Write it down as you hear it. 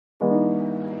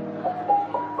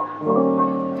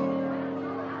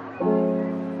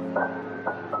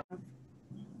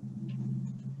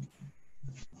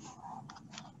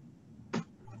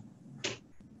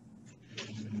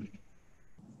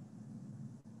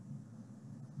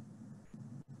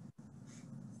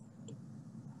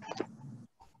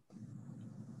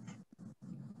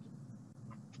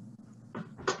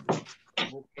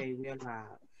We're live.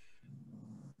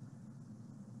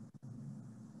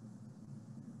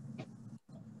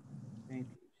 Thank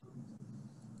you.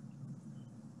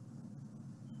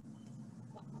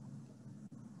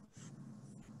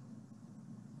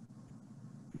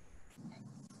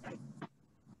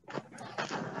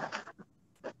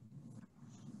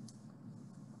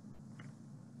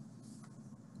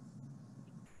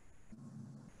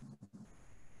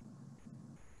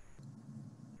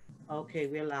 Okay,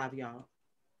 we're live, y'all.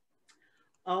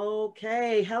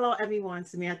 Okay, hello everyone.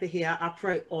 Samantha here. I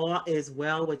pray all is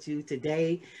well with you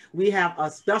today. We have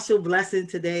a special blessing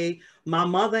today. My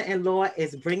mother-in-law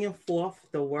is bringing forth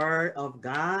the word of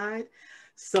God.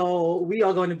 So we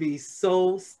are going to be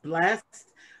so blessed.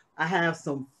 I have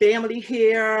some family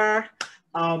here,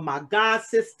 my god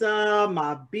sister,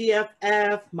 my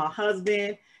BFF, my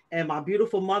husband, and my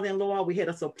beautiful mother-in-law. We're here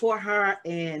to support her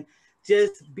and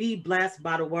just be blessed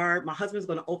by the word. My husband's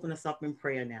going to open us up in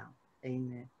prayer now.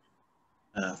 Amen.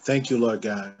 Thank you, Lord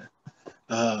God.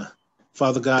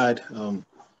 Father God,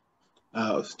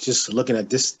 just looking at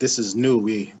this, this is new.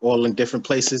 We all in different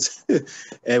places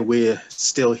and we're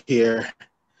still here.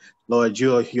 Lord,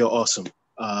 you're awesome.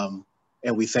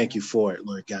 And we thank you for it,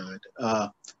 Lord God.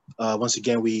 Once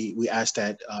again, we ask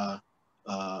that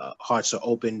hearts are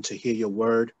open to hear your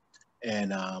word,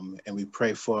 and we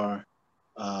pray for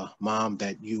Mom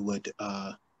that you would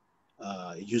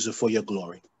use it for your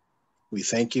glory. We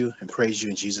thank you and praise you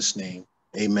in Jesus' name.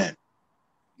 Amen.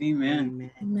 Amen.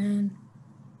 Amen.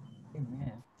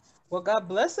 Amen. Well, God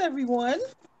bless everyone.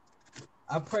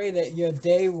 I pray that your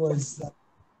day was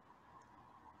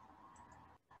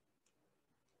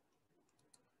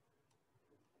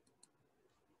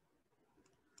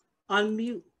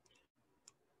Unmute.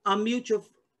 Unmute your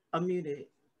unmuted.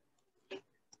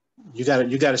 You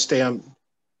gotta stay on.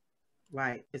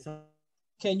 Right. It's on.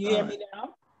 Can you hear me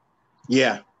now?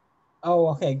 Yeah. Oh,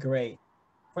 okay, great.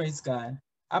 Praise God.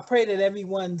 I pray that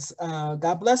everyone's,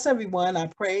 God bless everyone. I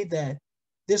pray that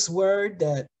this word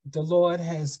that the Lord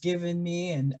has given me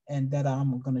and that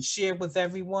I'm going to share with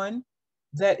everyone,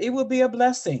 that it will be a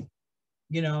blessing.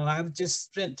 You know, I've just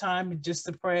spent time just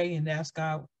to pray and ask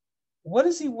God, what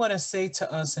does he want to say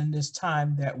to us in this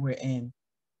time that we're in?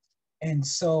 And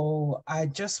so I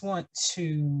just want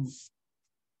to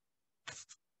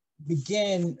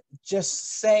begin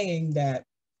just saying that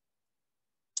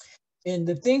in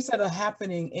the things that are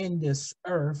happening in this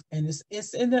earth, and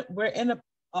we're in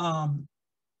a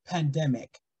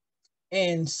pandemic.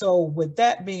 And so with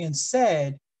that being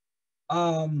said,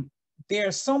 there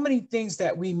are so many things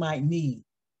that we might need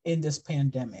in this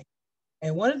pandemic.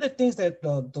 And one of the things that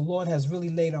the Lord has really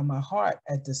laid on my heart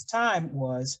at this time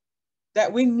was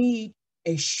that we need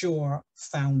a sure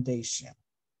foundation.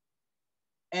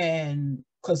 And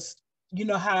because you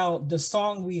know how the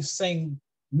song we sing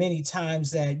many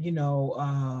times that, you know,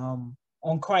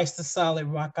 on Christ the solid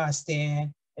rock I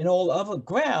stand, and all other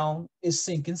ground is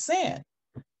sinking sand.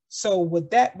 So with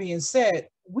that being said,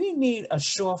 we need a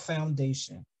sure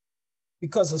foundation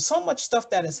because of so much stuff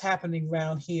that is happening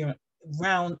around here,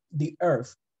 around the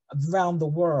earth, around the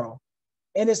world.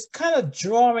 And it's kind of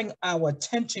drawing our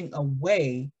attention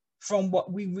away from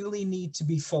what we really need to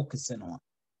be focusing on.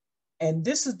 And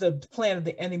this is the plan of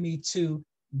the enemy to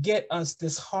get us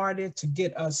disheartened, to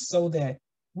get us so that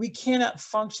we cannot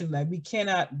function, like we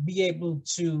cannot be able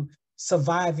to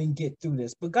survive and get through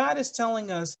this. But God is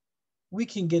telling us we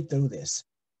can get through this.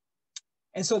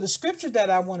 And so the scripture that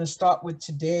I want to start with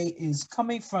today is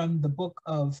coming from the book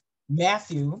of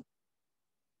Matthew.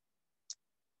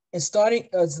 And starting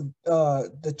as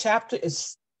the chapter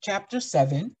is chapter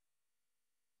 7,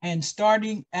 and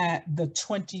starting at the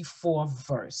 24th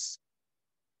verse.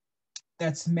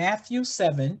 That's Matthew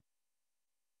 7,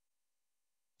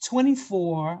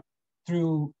 24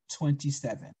 through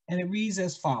 27. And it reads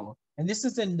as follows. And this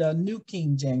is in the New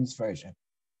King James Version.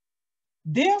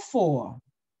 Therefore,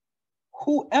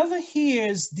 whoever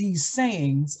hears these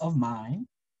sayings of mine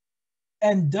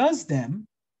and does them,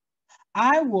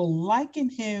 I will liken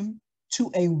him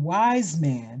to a wise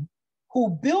man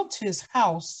who built his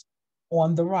house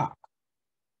on the rock.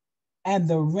 And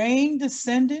the rain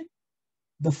descended,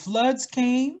 the floods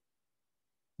came,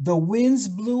 the winds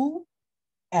blew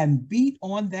and beat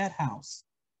on that house,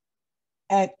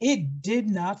 and it did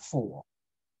not fall,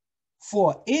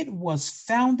 for it was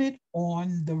founded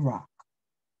on the rock.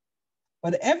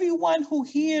 But everyone who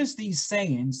hears these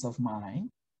sayings of mine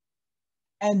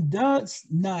and does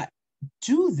not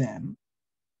do them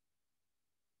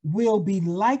will be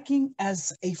likened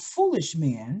as a foolish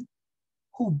man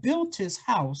who built his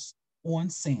house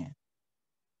on sand.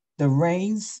 The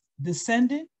rains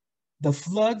descended, the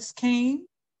floods came,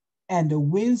 And the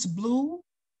winds blew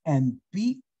and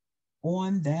beat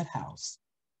on that house,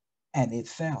 and it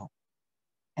fell,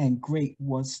 and great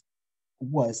was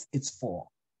its fall.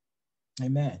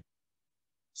 Amen.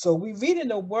 So we read in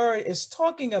the word, it's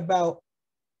talking about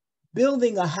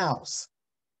building a house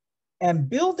and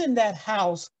building that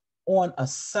house on a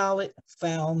solid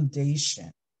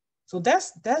foundation. So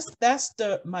that's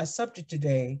my subject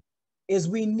today, is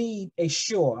we need a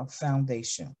sure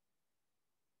foundation.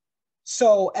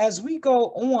 So as we go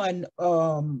on,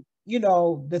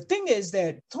 the thing is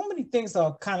that so many things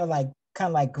are kind of like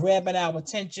grabbing our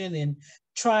attention and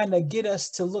trying to get us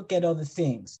to look at other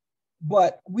things.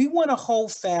 But we want to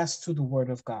hold fast to the word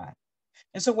of God.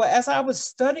 And so as I was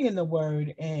studying the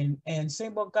word and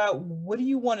saying, well, God, what do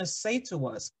you want to say to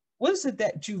us? What is it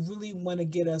that you really want to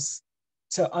get us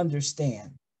to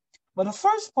understand? But the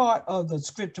first part of the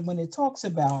scripture, when it talks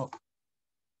about,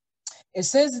 it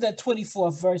says in that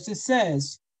 24th verse, it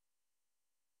says,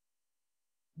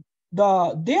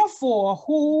 therefore,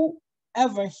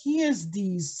 whoever hears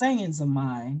these sayings of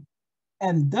mine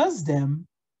and does them,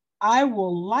 I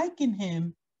will liken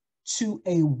him to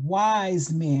a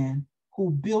wise man who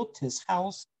built his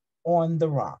house on the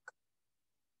rock.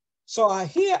 So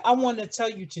here I want to tell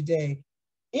you today,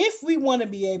 if we want to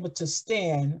be able to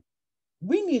stand,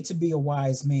 we need to be a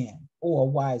wise man or a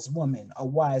wise woman, a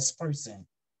wise person.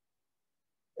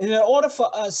 And in order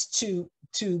for us to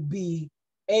be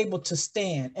able to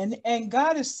stand, and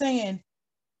God is saying,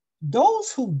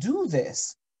 those who do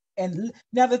this, and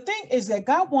now the thing is that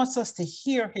God wants us to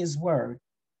hear his word,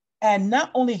 and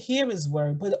not only hear his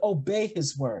word, but obey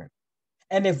his word.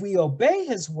 And if we obey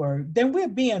his word, then we're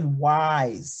being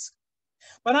wise.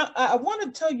 But I want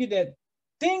to tell you that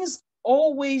things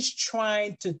always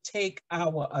trying to take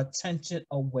our attention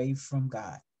away from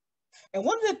God. And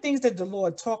one of the things that the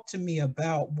Lord talked to me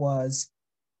about was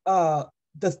the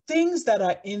things that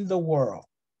are in the world.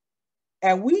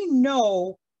 And we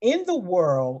know in the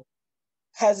world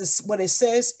has what it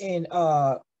says in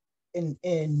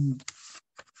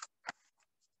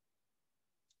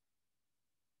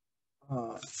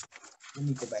let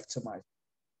me go back to my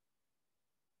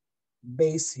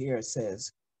base here. It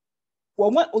says,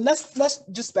 let's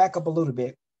just back up a little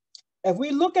bit. If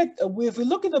we look at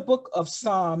the book of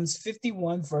Psalms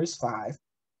 51 verse 5,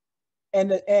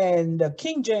 and the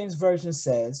King James Version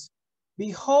says,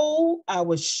 behold, I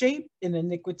was shaped in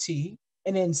iniquity,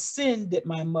 and in sin did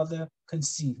my mother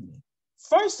conceive me.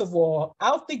 First of all,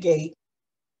 out the gate,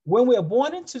 when we're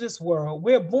born into this world,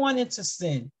 we're born into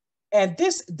sin. And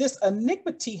this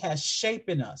iniquity has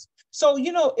shapen us. So,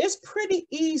 it's pretty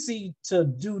easy to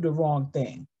do the wrong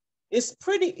thing. It's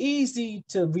pretty easy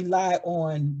to rely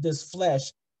on this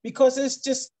flesh because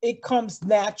it comes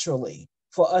naturally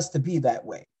for us to be that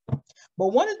way.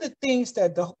 But one of the things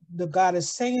that the God is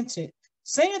saying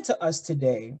to us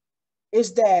today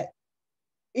is that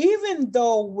even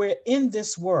though we're in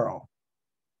this world,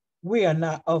 we are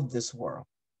not of this world.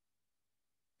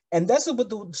 And that's what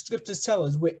the scriptures tell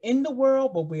us. We're in the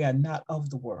world, but we are not of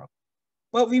the world.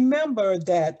 But remember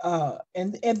that,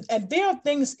 and there are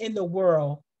things in the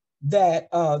world that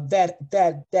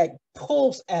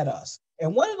pulls at us.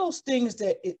 And one of those things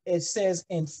that it says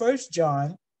in 1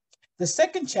 John, the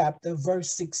 2nd chapter,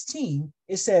 verse 16,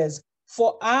 it says,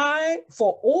 for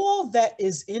all that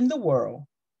is in the world,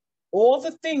 all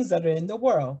the things that are in the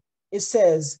world, it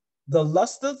says, the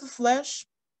lust of the flesh,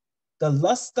 the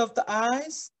lust of the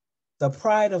eyes, the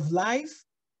pride of life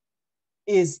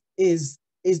this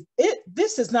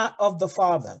is not of the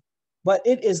Father, but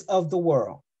it is of the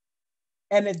world.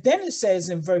 And then it says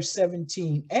in verse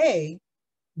 17a,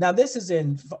 now this is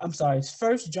it's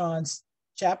 1 John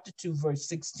chapter 2, verse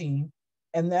 16.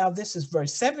 And now this is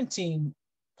verse 17,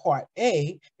 part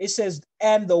A. It says,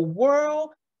 and the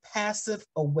world passeth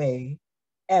away,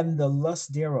 and the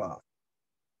lust thereof.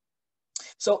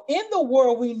 So in the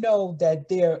world, we know that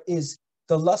there is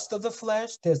the lust of the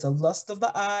flesh, there's the lust of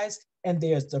the eyes, and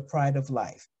there's the pride of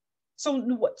life. So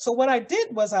what I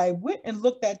did was I went and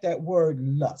looked at that word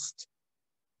lust.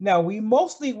 Now, we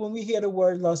mostly, when we hear the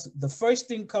word lust, the first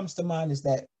thing comes to mind is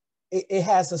that it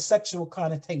has a sexual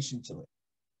connotation to it.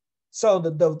 So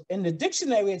in the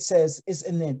dictionary, it says it's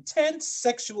an intense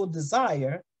sexual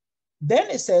desire. Then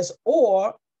it says,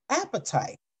 or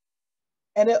appetite.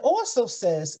 And it also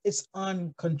says it's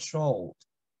uncontrolled.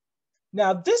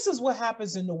 Now, this is what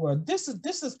happens in the world. This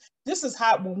is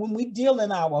how when we deal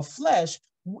in our flesh,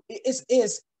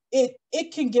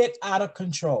 it can get out of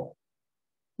control.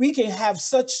 We can have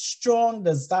such strong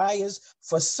desires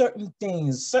for certain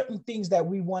things that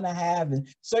we want to have and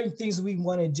certain things we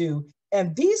want to do.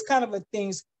 And these kind of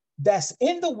things that's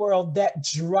in the world that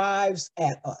drives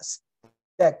at us.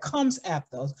 that comes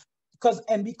after us.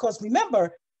 Because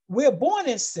remember, we're born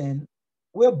in sin,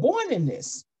 we're born in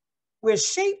this, we're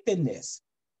shaped in this,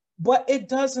 but it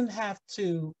doesn't have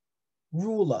to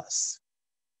rule us.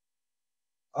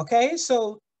 Okay,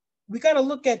 so we got to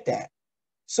look at that.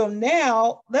 So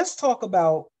now let's talk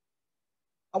about,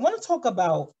 I want to talk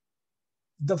about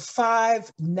the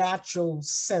 5 natural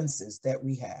senses that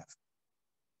we have.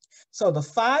 So the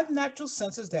 5 natural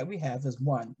senses that we have is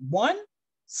one,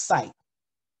 sight,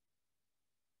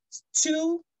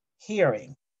 2,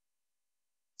 hearing,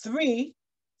 3,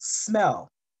 smell,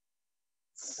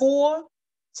 4,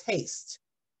 taste,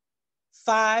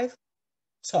 5,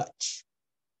 touch.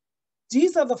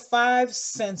 These are the 5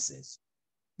 senses.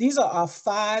 These are our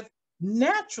 5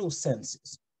 natural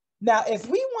senses. Now, if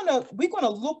we're going to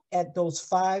look at those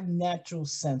 5 natural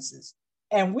senses,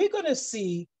 and we're going to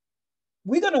see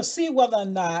whether or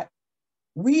not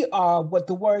we are what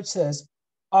the word says.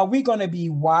 Are we going to be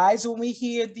wise when we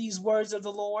hear these words of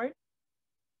the Lord?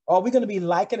 Are we going to be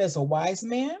likened as a wise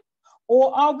man?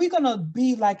 Or are we going to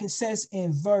be like it says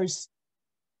in verse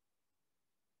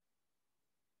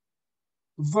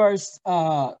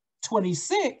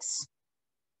 26?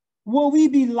 Will we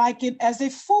be likened as a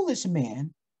foolish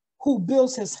man who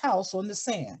builds his house on the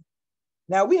sand?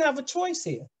 Now we have a choice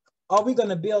here. Are we going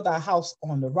to build our house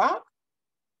on the rock?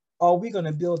 Or are we going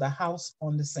to build a house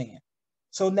on the sand?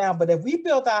 So now, but if we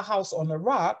build our house on the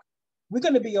rock, we're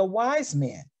going to be a wise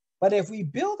man. But if we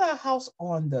build our house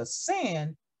on the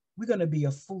sand, we're going to be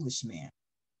a foolish man,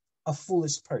 a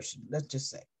foolish person, let's just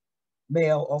say,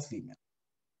 male or female.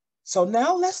 So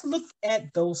now let's look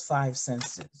at those 5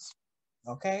 senses,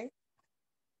 okay?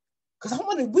 Because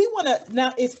we want to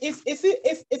now. If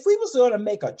we was going to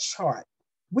make a chart,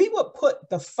 we would put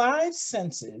the 5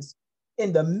 senses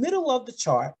in the middle of the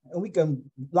chart, and we can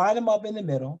line them up in the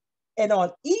middle. And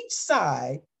on each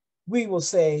side, we will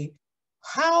say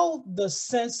how the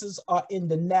senses are in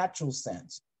the natural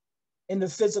sense, in the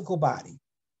physical body,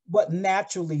 what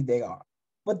naturally they are.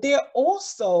 But they're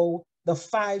also, the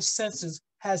 5 senses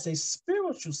has a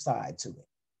spiritual side to it.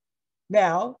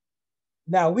 Now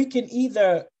we can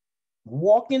either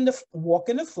walk in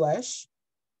the flesh,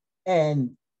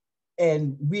 and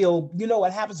we'll, you know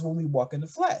what happens when we walk in the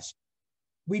flesh.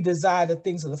 We desire the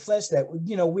things of the flesh that,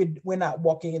 you know, we're not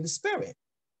walking in the spirit.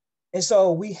 And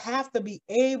so we have to be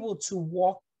able to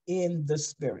walk in the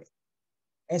spirit.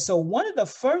 And so one of the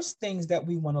first things that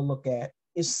we want to look at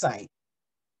is sight.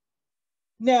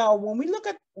 Now, when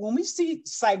we see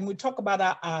sight, when we talk about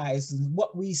our eyes and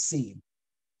what we see.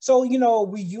 So, you know,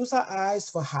 we use our eyes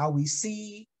for how we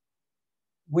see,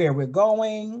 where we're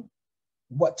going,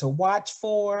 what to watch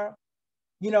for.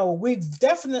 You know, we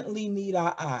definitely need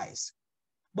our eyes.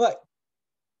 But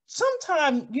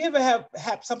sometimes you ever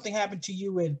have something happen to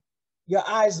you and your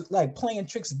eyes like playing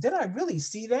tricks? Did I really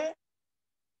see that?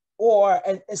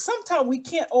 And sometimes we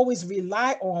can't always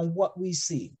rely on what we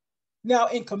see. Now,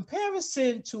 in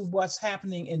comparison to what's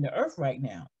happening in the earth right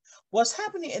now, what's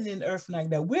happening in the earth right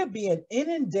now, we're being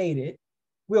inundated.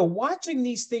 We're watching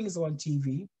these things on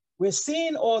TV. We're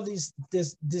seeing all this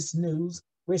news.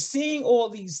 We're seeing all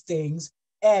these things.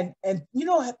 And you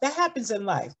know, that happens in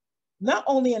life, not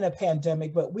only in a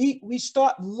pandemic, but we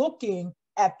start looking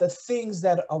at the things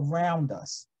that are around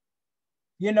us,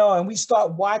 you know, and we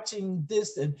start watching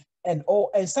this and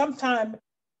sometimes,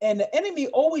 and the enemy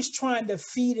always trying to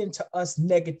feed into us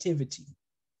negativity,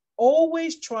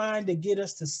 always trying to get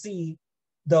us to see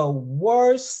the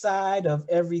worst side of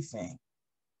everything.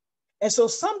 And so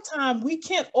sometimes we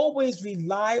can't always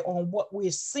rely on what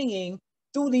we're seeing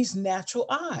through these natural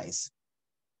eyes,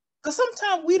 because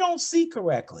sometimes we don't see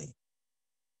correctly.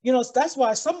 You know, that's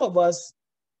why some of us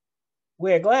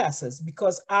wear glasses,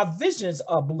 because our visions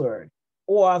are blurred,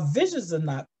 or our visions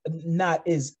are not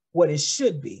is what it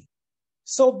should be.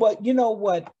 So, but you know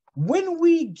what? When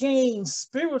we gain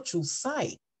spiritual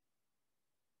sight,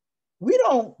 we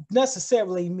don't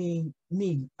necessarily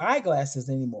need eyeglasses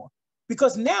anymore,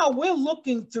 because now we're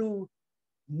looking through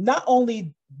not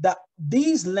only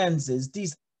these lenses,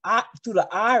 through the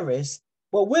iris,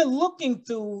 but we're looking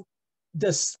through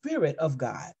the Spirit of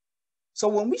God. So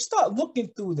when we start looking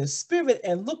through the Spirit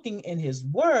and looking in His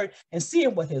Word and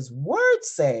seeing what His Word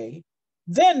say,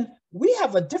 then we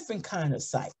have a different kind of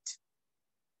sight.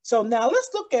 So now let's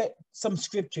look at some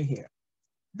scripture here.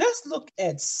 Let's look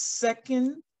at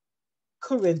 2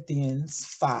 Corinthians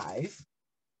 5,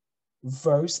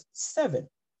 verse 7.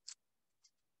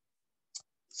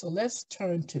 So let's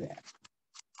turn to that.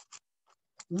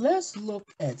 Let's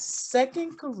look at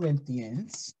 2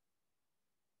 Corinthians.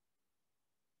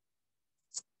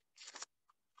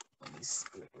 Let me see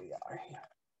where we are here.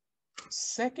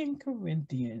 2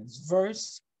 Corinthians,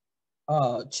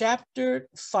 chapter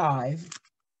 5,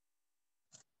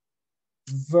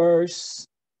 verse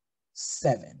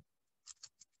 7.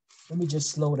 Let me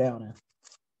just slow down and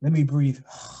let me breathe.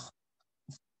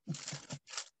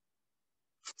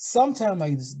 Sometimes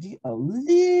I just get a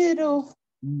little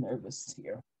nervous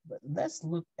here, but let's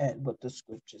look at what the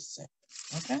scriptures say,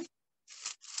 okay?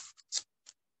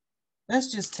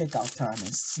 Let's just take our time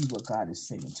and see what God is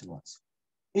saying to us.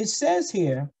 It says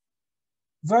here,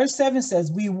 verse 7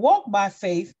 says, we walk by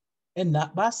faith and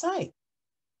not by sight.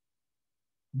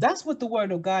 That's what the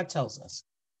word of God tells us.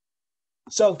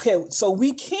 So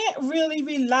we can't really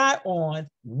rely on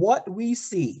what we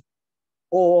see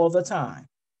all the time,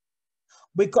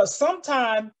 because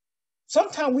sometimes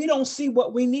we don't see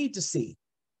what we need to see.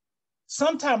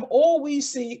 Sometimes all we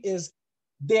see is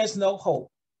there's no hope,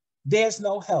 there's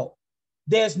no help,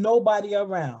 there's nobody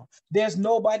around, there's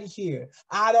nobody here.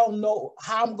 I don't know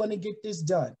how I'm going to get this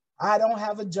done. I don't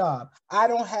have a job. I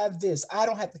don't have this. I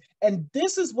don't have. And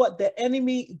this is what the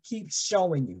enemy keeps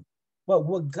showing you. But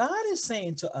what God is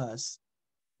saying to us,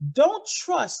 don't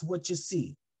trust what you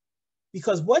see,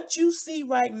 because what you see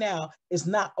right now is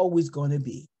not always going to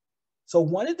be. So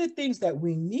one of the things that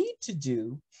we need to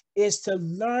do is to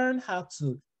learn how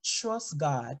to trust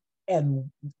God and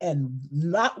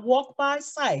not walk by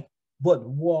sight, but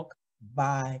walk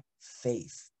by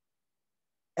faith.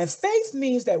 And faith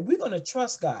means that we're going to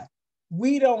trust God.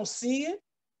 We don't see it.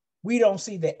 We don't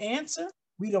see the answer.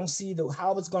 We don't see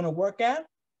how it's going to work out,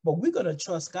 but we're going to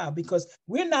trust God, because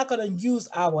we're not going to use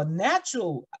our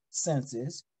natural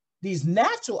senses, these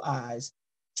natural eyes,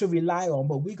 to rely on,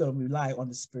 but we're going to rely on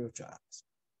the spiritual eyes.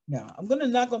 Now, I'm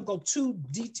not going to go too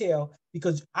detailed,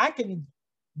 because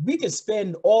we can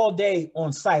spend all day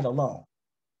on sight alone,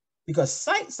 because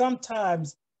sight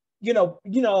sometimes,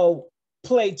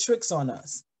 play tricks on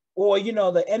us, or,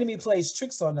 the enemy plays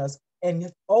tricks on us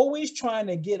and always trying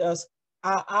to get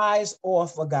our eyes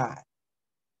off of God.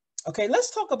 Okay, let's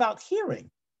talk about hearing.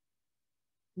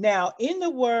 Now, in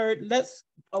the word, let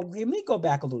me go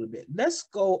back a little bit. Let's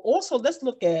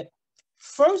look at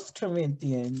 1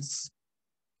 Corinthians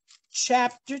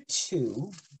chapter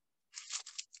 2,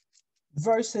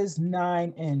 verses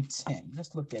 9 and 10.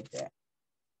 Let's look at that.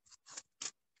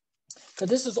 So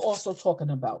this is also talking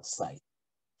about sight.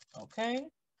 Okay,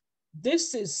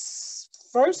 this is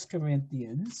 1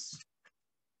 Corinthians.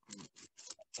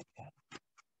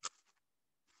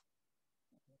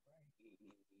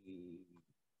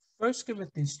 1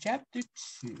 Corinthians chapter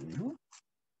 2.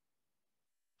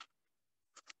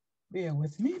 Bear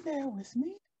with me. I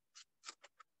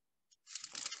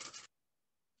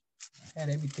had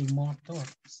everything marked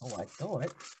off, so I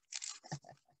thought.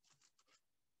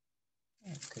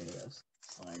 Okay, let's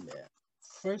find that.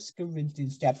 1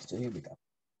 Corinthians chapter 2, here we go.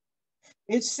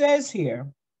 It says here,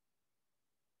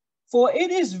 for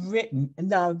it is written, and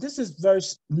now this is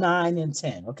verse 9 and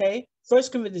 10, okay? 1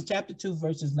 Corinthians chapter 2,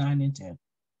 verses 9 and 10.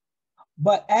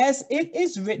 But as it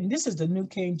is written, this is the New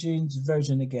King James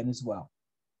Version again as well.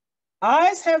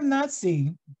 Eyes have not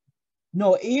seen,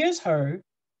 nor ears heard,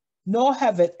 nor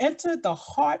have it entered the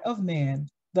heart of man,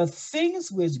 the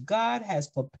things which God has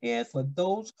prepared for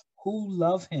those who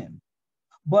love him.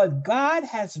 But God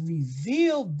has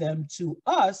revealed them to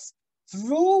us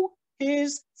through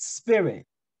his Spirit.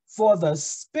 For the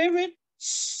Spirit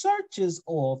searches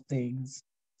all things,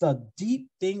 the deep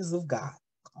things of God.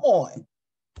 Come on.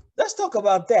 Let's talk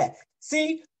about that.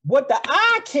 See, what the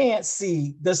eye can't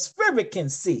see, the Spirit can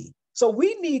see. So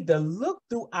we need to look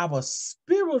through our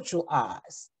spiritual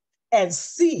eyes and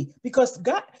see, because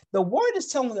God, the word is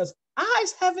telling us,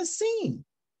 eyes haven't seen,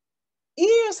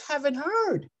 ears haven't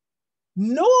heard,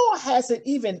 nor has it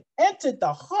even entered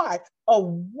the heart of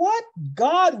what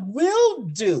God will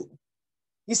do.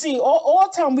 You see, all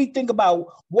the time we think about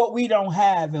what we don't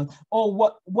have,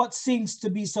 or what seems to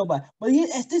be so bad. But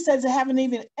this says it haven't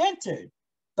even entered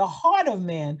the heart of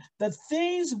man, the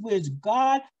things which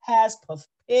God has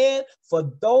prepared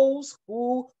for those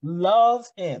who love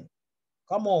him.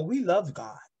 Come on, we love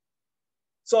God.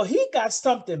 So he got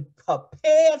something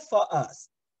prepared for us.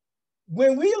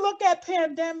 When we look at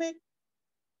pandemic,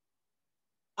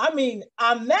 I mean,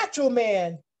 our natural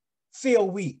man feel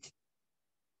weak,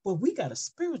 but we got a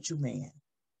spiritual man.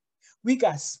 We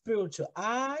got spiritual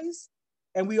eyes,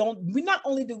 and we not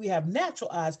only do we have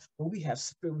natural eyes, but we have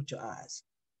spiritual eyes.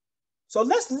 So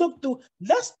let's look through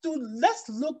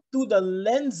the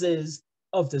lenses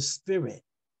of the Spirit.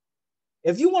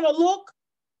 If you want to look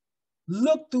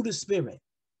through the Spirit.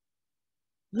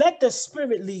 Let the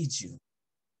Spirit lead you.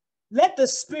 Let the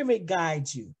Spirit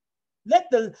guide you. Let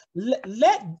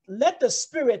the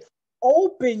Spirit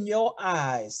open your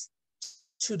eyes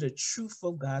to the truth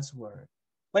of God's word.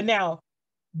 But now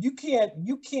you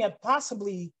can't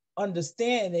possibly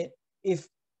understand it if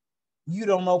you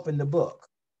don't open the book.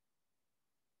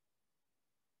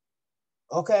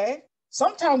 Okay?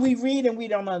 Sometimes we read and we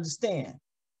don't understand.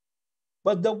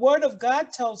 But the word of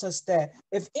God tells us that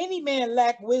if any man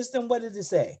lack wisdom, what did it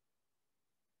say?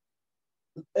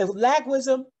 If lack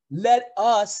wisdom, let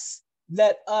us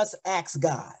ask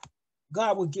God.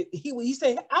 God will give, he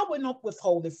say, I will not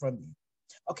withhold it from you.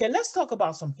 Okay, let's talk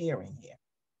about some hearing here.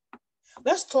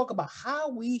 Let's talk about how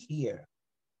we hear.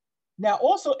 Now,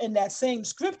 also in that same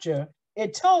scripture,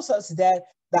 it tells us that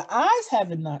the eyes have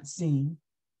not seen,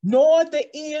 nor the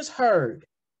ears heard.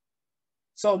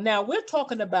 So now we're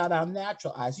talking about our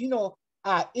natural eyes. You know,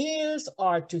 our ears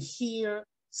are to hear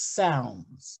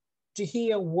sounds, to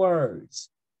hear words,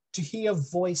 to hear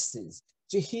voices,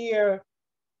 to hear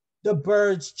the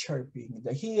birds chirping,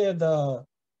 to hear the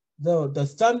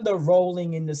thunder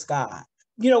rolling in the sky.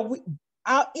 You know,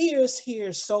 our ears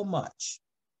hear so much.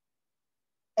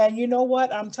 And you know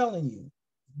what? I'm telling you,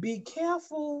 be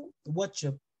careful what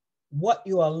you're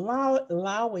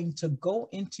allowing to go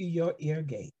into your ear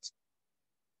gate.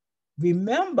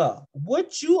 Remember,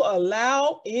 what you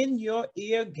allow in your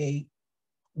ear gate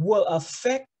will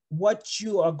affect what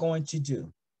you are going to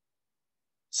do.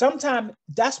 Sometimes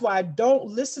that's why I don't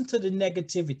listen to the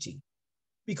negativity,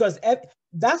 because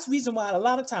that's the reason why a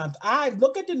lot of times I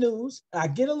look at the news, I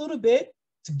get a little bit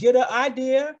to get an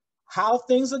idea how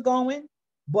things are going,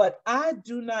 but I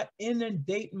do not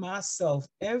inundate myself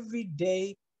every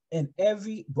day and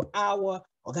every hour.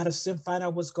 I got to find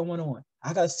out what's going on.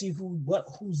 I got to see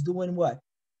who's doing what.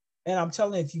 And I'm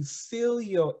telling you, if you fill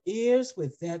your ears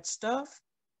with that stuff,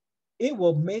 it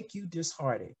will make you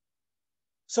disheartened.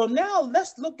 So now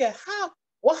let's look at how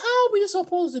are we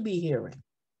supposed to be hearing?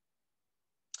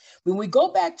 When we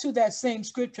go back to that same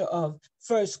scripture of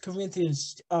 1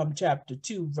 Corinthians chapter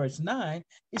 2, verse 9,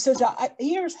 it says, our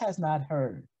ears has not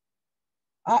heard.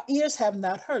 Our ears have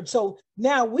not heard. So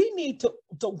now we need to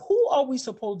who are we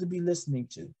supposed to be listening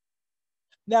to?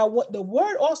 Now, what the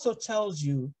word also tells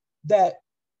you that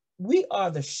we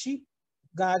are the sheep,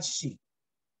 God's sheep.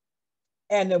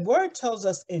 And the word tells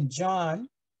us in John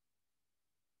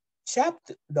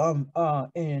chapter,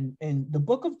 in the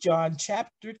book of John,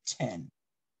 chapter 10,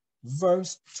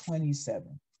 verse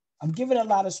 27. I'm giving a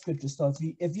lot of scriptures, so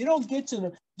if you don't get to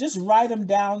them, just write them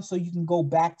down so you can go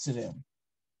back to them,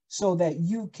 so that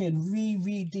you can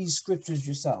reread these scriptures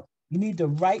yourself. You need to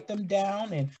write them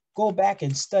down and go back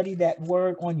and study that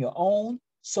word on your own,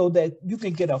 so that you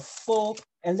can get a full,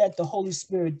 and let the Holy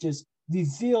Spirit just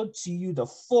reveal to you the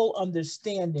full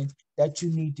understanding that you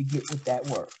need to get with that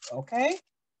word, okay?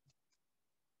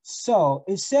 So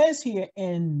it says here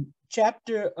in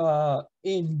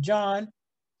in John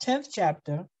 10th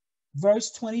chapter,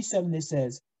 verse 27, it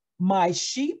says, my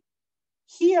sheep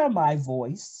hear my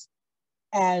voice,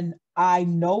 and I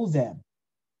know them,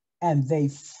 and they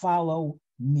follow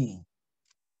me.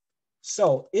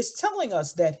 So it's telling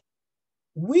us that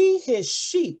we, his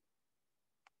sheep,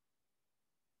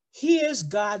 hears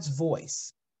God's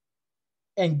voice.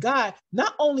 And God,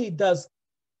 not only does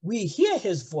we hear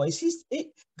his voice,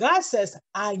 God says,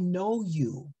 I know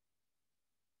you.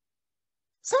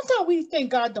 Sometimes we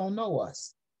think God don't know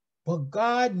us, but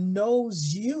God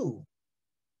knows you.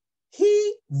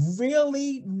 He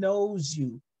really knows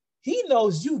you. He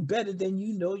knows you better than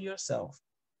you know yourself.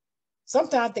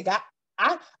 Sometimes I think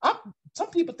some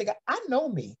people think I know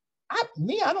me. I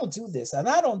don't do this and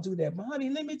I don't do that. But honey,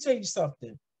 let me tell you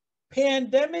something.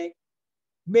 Pandemic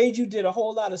made you did a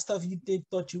whole lot of stuff you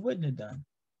thought you wouldn't have done.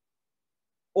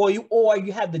 Or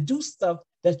you had to do stuff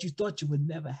that you thought you would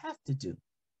never have to do.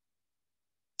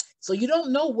 So you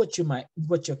don't know what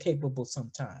you're capable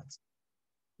sometimes.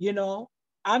 You know,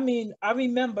 I mean, I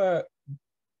remember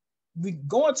we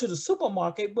going to the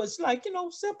supermarket was like,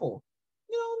 simple.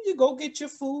 You go get your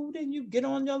food and you get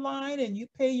on your line and you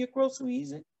pay your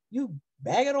groceries and you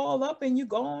bag it all up and you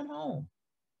go on home.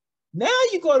 Now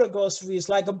you go to groceries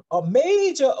like a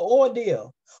major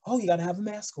ordeal. Oh, you got to have a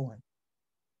mask on.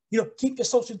 Keep your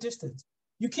social distance.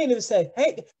 You can't even say,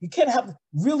 hey, you can't have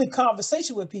really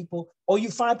conversation with people, or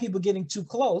you find people getting too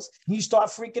close and you start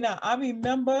freaking out. I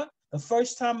remember the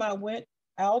first time I went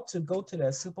out to go to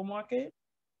that supermarket,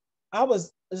 I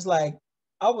was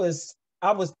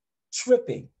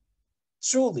tripping.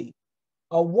 Truly.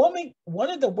 A woman, one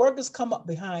of the workers come up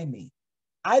behind me.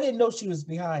 I didn't know she was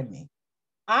behind me.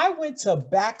 I went to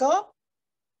back up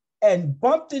and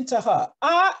bumped into her.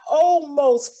 I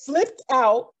almost flipped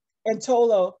out and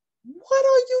told her, what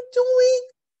are you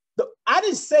doing? I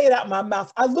didn't say it out my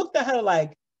mouth. I looked at her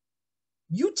like,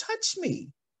 You touch me.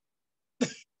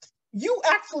 You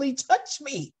actually touch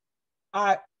me.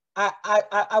 I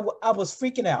was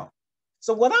freaking out.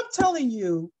 So what I'm telling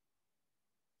you,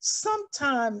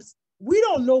 sometimes we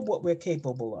don't know what we're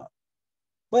capable of.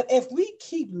 But if we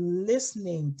keep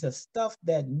listening to stuff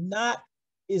that not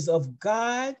is of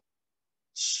God,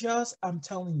 just, I'm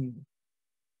telling you,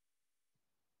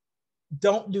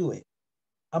 don't do it.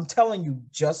 I'm telling you,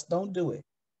 just don't do it.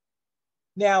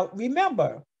 Now,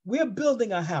 remember, we're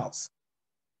building a house.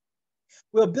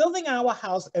 We're building our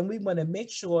house, and we want to make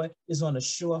sure it's on a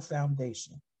sure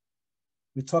foundation.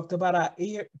 We talked about our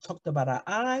ear, talked about our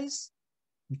eyes,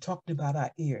 we talked about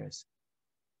our ears.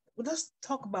 Well, let's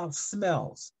talk about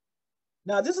smells.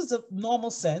 Now, this is a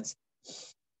normal sense.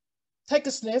 Take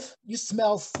a sniff. You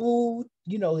smell food.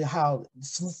 You know how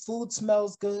food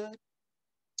smells good.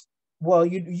 Well,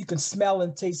 you can smell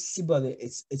and taste, see whether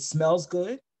it smells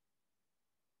good,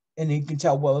 and you can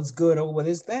tell, well, it's good or whether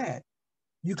it's bad.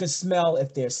 You can smell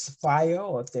if there's fire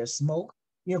or if there's smoke.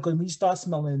 You know, because when you start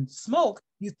smelling smoke,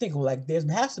 you think, well, like there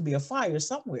has to be a fire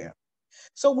somewhere.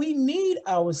 So we need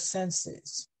our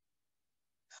senses.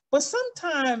 But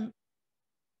sometimes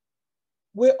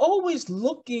we're always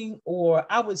looking, or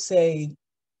I would say,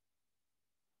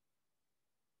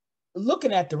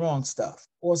 looking at the wrong stuff,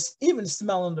 or even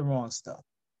smelling the wrong stuff.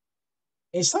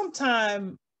 And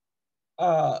sometimes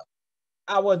our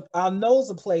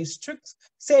nose plays tricks.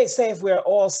 Say if we're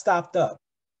all stopped up,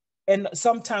 and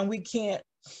sometimes we can't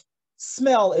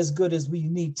smell as good as we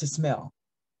need to smell.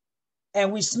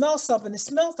 And we smell something, it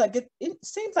smells like it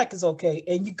seems like it's okay,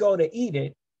 and you go to eat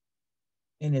it,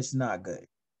 and it's not good.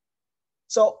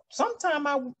 So sometimes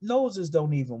our noses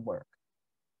don't even work.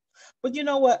 But you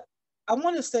know what? I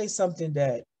want to say something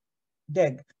that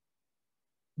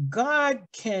God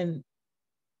can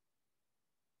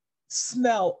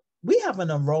smell. We have an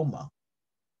aroma.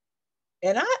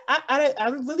 And I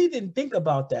really didn't think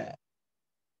about that.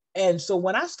 And so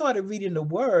when I started reading the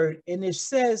word, and it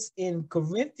says in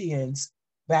Corinthians,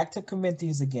 back to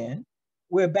Corinthians again,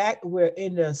 we're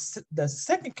in the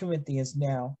Second Corinthians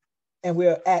now, and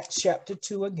we're at chapter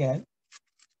 2 again.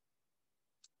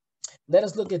 Let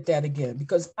us look at that again,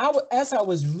 because as I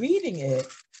was reading it,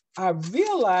 I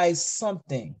realized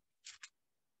something,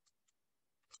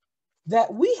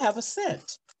 that we have a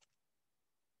scent.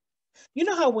 You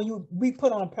know how when we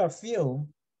put on perfume,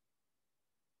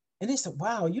 and they said,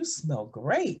 "Wow, you smell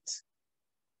great,"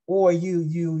 or you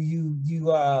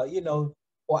know,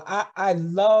 or I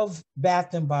love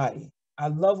Bath and Body. I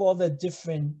love all the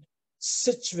different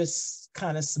citrus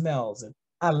kind of smells, and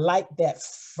I like that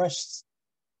fresh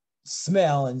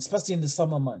smell, and especially in the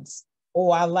summer months.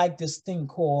 Or I like this thing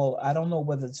called, I don't know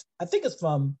whether I think it's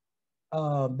from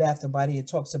Bath and Body. It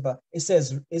talks about, it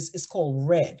says it's called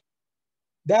Red.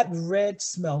 That red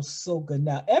smells so good.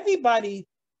 Now, everybody,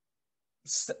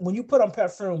 when you put on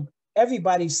perfume,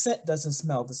 everybody's scent doesn't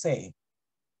smell the same.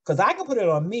 Because I can put it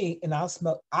on me and I'll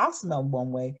smell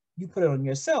one way. You put it on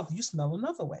yourself, you smell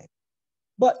another way.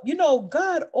 But you know,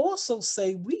 God also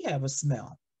say we have a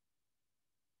smell.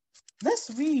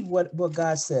 Let's read what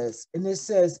God says. And it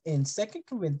says in 2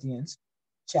 Corinthians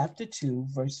chapter 2,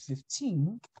 verse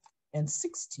 15 and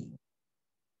 16.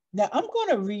 Now I'm going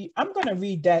to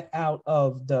read that out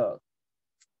of the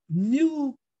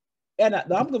new, and I'm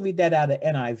going to read that out of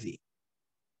NIV.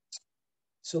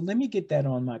 So let me get that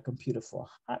on my computer for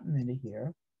a hot minute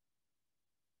here.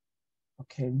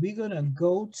 Okay, we're going to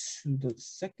go to the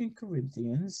 2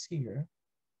 Corinthians here.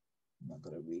 I'm not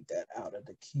going to read that out of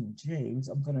the King James.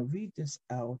 I'm going to read this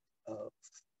out of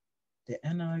the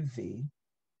NIV.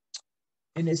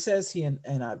 And it says here in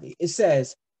NIV, it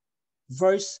says,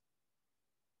 verse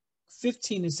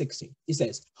 15 and 16, it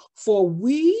says, for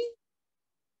we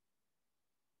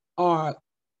are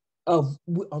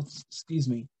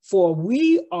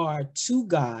to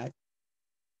God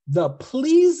the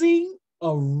pleasing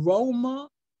aroma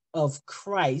of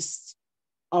Christ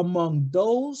among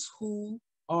those who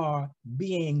are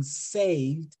being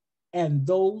saved and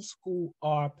those who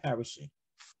are perishing.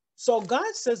 So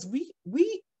God says we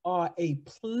are a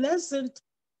pleasant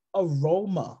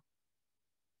aroma.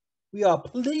 We are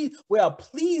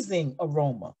pleasing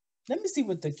aroma. Let me see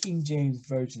what the King James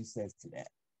Version says to that.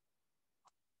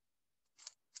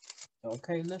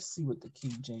 Okay, let's see what the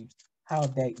King James, how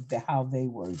they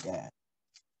word that.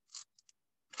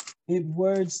 It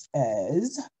words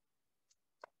as,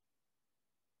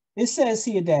 it says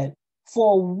here that,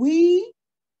 for we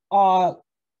are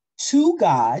to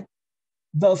God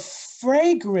the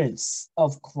fragrance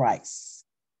of Christ.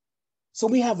 So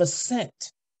we have a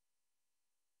scent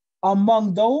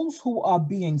among those who are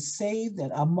being saved,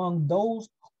 and among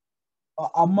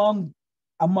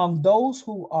among those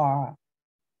who are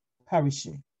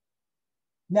perishing.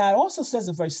 Now, it also says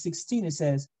in verse 16, it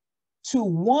says, to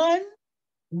one,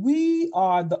 we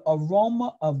are the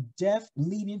aroma of death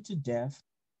leading to death,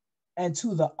 and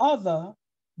to the other,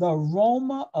 the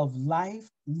aroma of life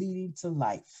leading to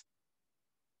life.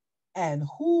 And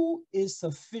who is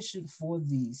sufficient for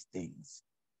these things?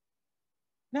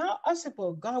 Now, I said,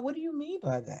 well, God, what do you mean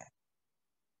by that?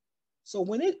 So I'm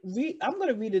going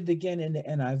to read it again in the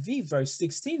NIV, verse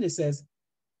 16, it says,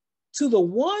 to the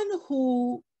one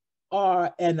who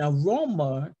are an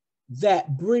aroma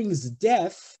that brings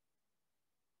death,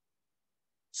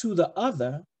 to the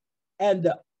other, and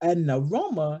an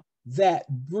aroma that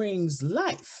brings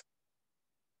life.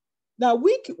 Now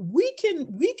we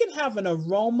can have an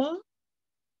aroma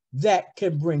that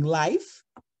can bring life,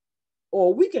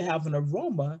 or we can have an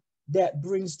aroma that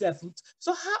brings death.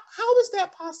 So how is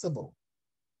that possible?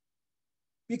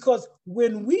 Because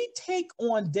when we take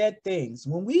on dead things,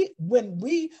 when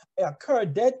we occur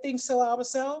dead things to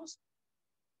ourselves,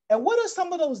 and what are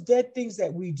some of those dead things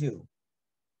that we do?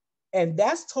 And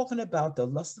that's talking about the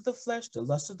lust of the flesh, the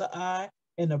lust of the eye,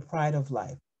 and the pride of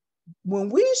life. When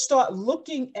we start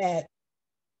looking at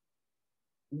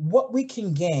what we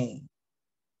can gain,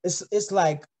 it's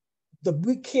like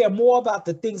we care more about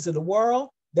the things of the world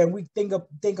than we think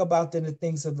about than the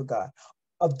things of God.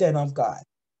 I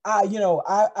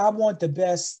want the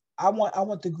best. I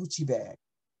want the Gucci bag.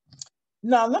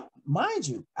 Now, mind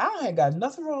you, I ain't got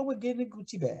nothing wrong with getting a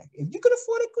Gucci bag. If you can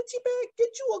afford a Gucci bag, get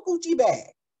you a Gucci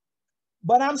bag.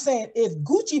 But I'm saying if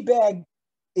Gucci bag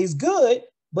is good,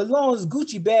 but as long as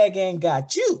Gucci bag ain't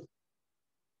got you,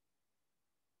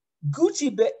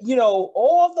 Gucci bag,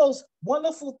 all those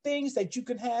wonderful things that you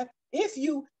can have.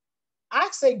 I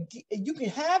say you can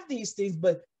have these things,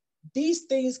 but these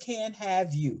things can't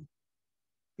have you.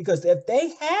 Because if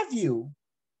they have you,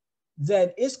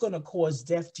 then it's going to cause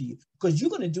death to you because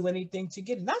you're going to do anything to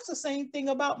get it. And that's the same thing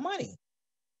about money.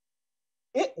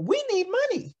 We need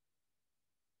money.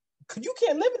 You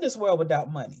can't live in this world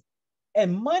without money.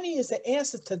 And money is the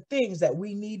answer to things that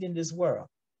we need in this world.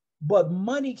 But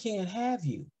money can't have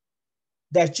you,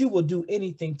 that you will do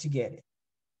anything to get it.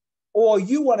 Or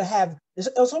you want to have, it's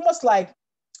almost like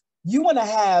you want to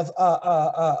have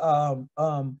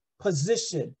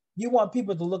position. You want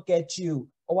people to look at you.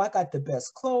 Oh, I got the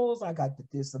best clothes. I got the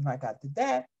this and I got the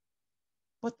that.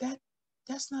 But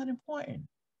that's not important.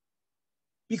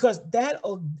 Because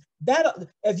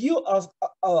if you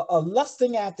are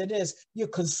lusting after this, you're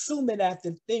consuming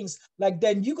after things like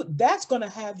then that's going to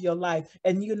have your life,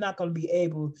 and you're not going to be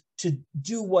able to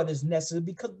do what is necessary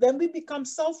because then we become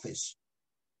selfish.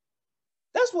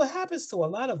 That's what happens to a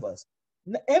lot of us.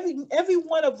 Every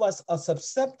one of us are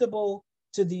susceptible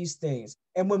to these things.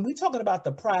 And when we're talking about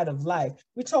the pride of life,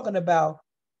 we're talking about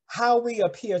how we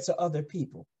appear to other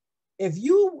people. If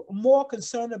you're more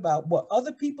concerned about what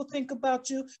other people think about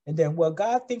you and then what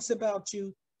God thinks about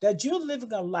you, that you're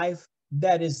living a life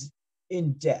that is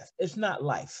in death. It's not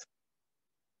life.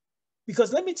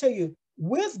 Because let me tell you,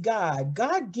 with God,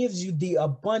 God gives you the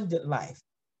abundant life.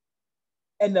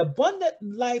 And the abundant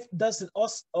life doesn't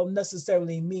also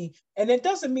necessarily mean, and it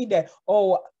doesn't mean that,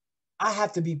 oh, I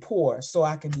have to be poor so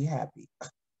I can be happy.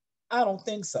 I don't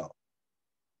think so.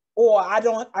 Or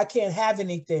I can't have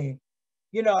anything.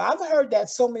 I've heard that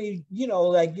so many,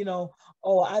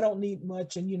 oh, I don't need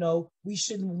much. And, we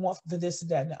shouldn't want for this and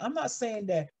that. Now, I'm not saying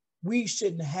that we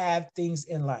shouldn't have things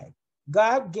in life.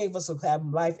 God gave us to have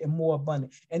life and more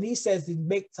abundant. And he says he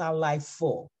makes our life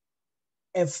full.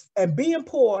 And being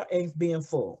poor ain't being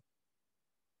full.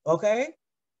 Okay?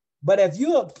 But if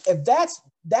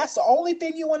that's the only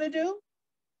thing you want to do,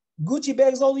 Gucci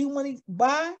bags all you want to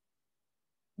buy,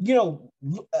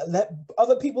 let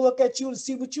other people look at you and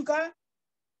see what you got,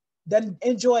 then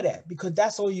enjoy that because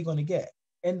that's all you're going to get.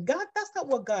 And God, that's not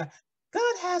what God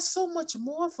has so much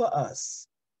more for us.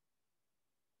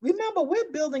 Remember,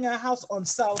 we're building our house on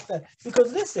South End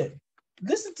because listen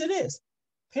to this.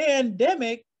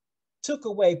 Pandemic took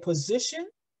away position,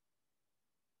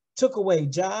 took away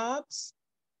jobs,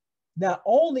 not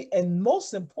only, and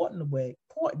most importantly,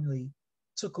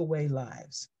 took away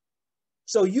lives.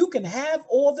 So you can have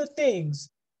all the things,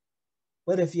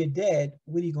 but if you're dead,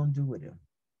 what are you going to do with them?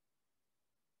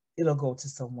 It'll go to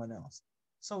someone else.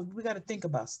 So we got to think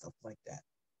about stuff like that.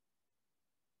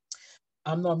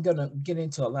 I'm going to get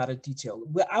into a lot of detail.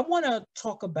 But I want to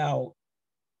talk about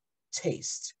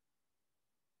taste.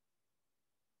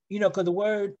 Because the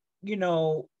word,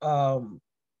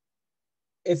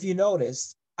 if you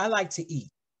notice, I like to eat.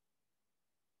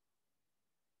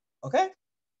 Okay?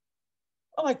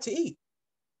 I like to eat.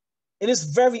 It is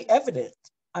very evident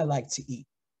I like to eat.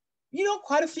 You know,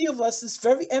 quite a few of us, it's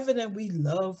very evident we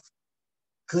love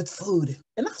good food.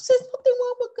 And I said nothing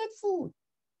wrong with good food.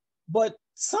 But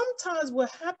sometimes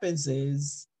what happens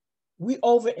is we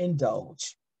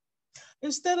overindulge.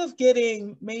 Instead of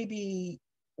getting maybe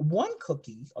one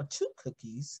cookie or two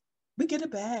cookies, we get a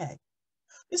bag.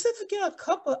 Instead of getting a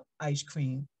cup of ice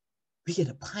cream, we get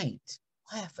a pint,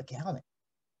 half a gallon.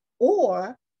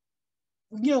 Or,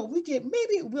 you know,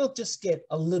 maybe we'll just get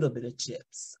a little bit of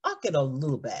chips. I'll get a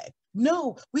little bag.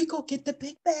 No, we go get the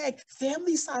big bag,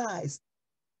 family size.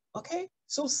 Okay,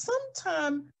 so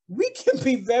sometimes we can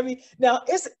be now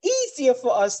it's easier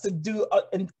for us to do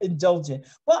indulgent.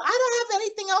 Well, I don't have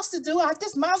anything else to do. I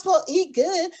just might as well eat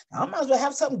good. I might as well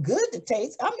have something good to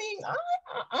taste. I mean,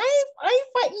 I ain't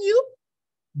fighting you.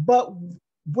 But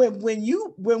when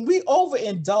we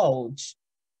overindulge,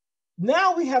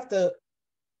 now we have to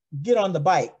get on the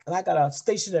bike. And I got a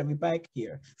stationary bike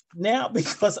here now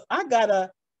because I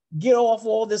gotta get off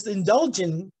all this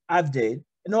indulging I've did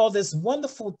and all this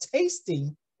wonderful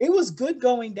tasting. It was good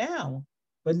going down,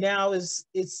 but now it's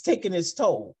taking its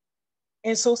toll.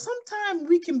 And so sometimes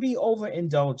we can be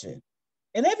overindulgent.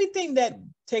 And everything that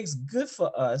takes good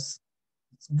for us,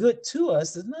 good to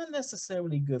us, is not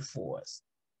necessarily good for us.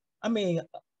 I mean,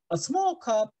 a small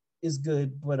cup is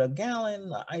good, but a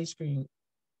gallon of ice cream,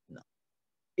 no.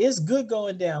 It's good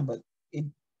going down, but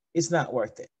it's not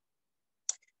worth it.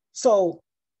 So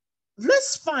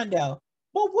let's find out,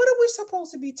 well, what are we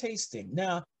supposed to be tasting?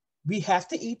 Now, we have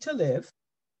to eat to live,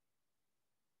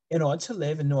 in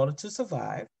order to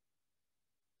survive.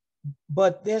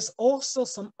 But there's also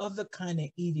some other kind of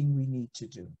eating we need to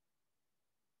do.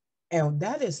 And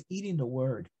that is eating the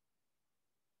word.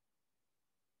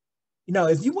 You know,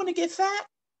 if you want to get fat,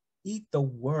 eat the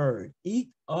word. Eat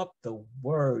up the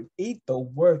word. Eat the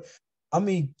word. I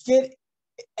mean,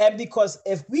 and because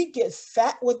if we get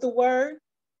fat with the word,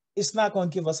 it's not going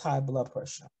to give us high blood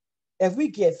pressure. If we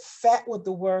get fat with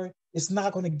the word, it's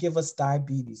not going to give us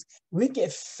diabetes. If we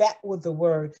get fat with the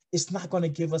word, it's not going to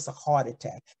give us a heart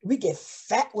attack. If we get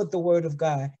fat with the word of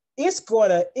God, in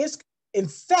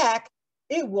fact,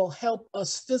 it will help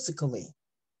us physically.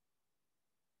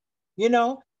 You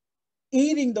know,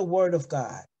 eating the word of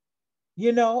God,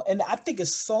 you know, and I think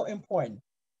it's so important.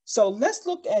 So let's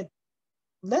look at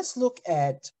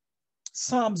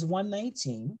Psalms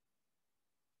 119.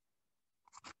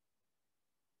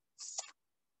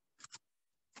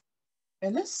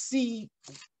 And let's see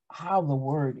how the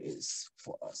word is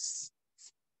for us.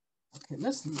 Okay,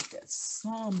 let's look at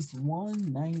Psalms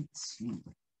 119.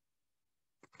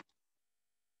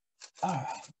 All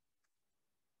right.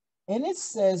 And it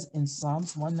says in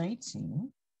Psalms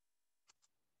 119,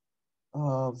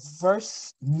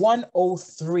 verse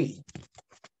 103.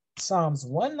 Psalms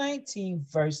 119,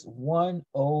 verse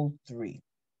 103.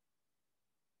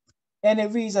 And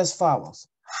it reads as follows: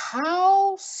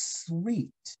 How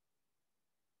sweet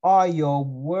are your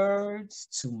words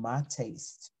to my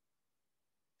taste,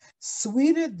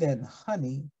 sweeter than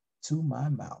honey to my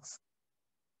mouth.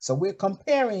 So we're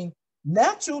comparing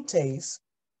natural taste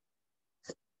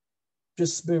to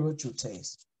spiritual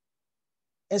taste.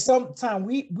 And sometimes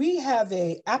we have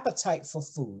an appetite for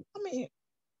food. I mean,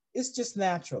 it's just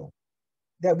natural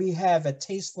that we have a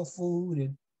taste for food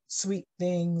and sweet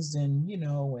things and, you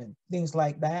know, and things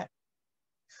like that.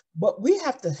 But we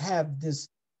have to have this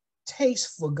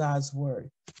taste for God's word,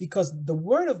 because the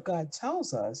word of God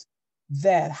tells us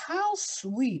that how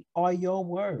sweet are your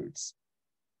words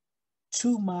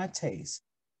to my taste.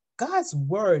 God's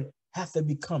word have to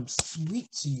become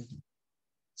sweet to you.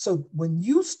 So when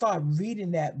you start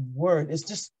reading that word, it's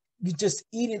just, you just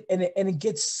eat it and it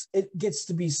gets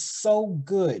to be so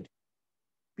good,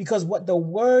 because what the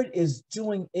word is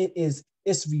doing,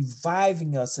 it's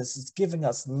reviving us, it's giving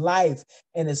us life,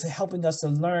 and it's helping us to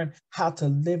learn how to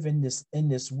live in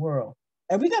this world.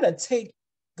 And we got to take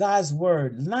God's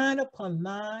word line upon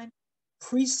line,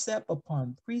 precept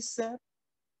upon precept.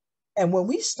 And when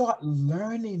we start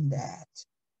learning that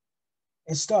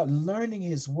and start learning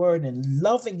his word and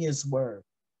loving his word,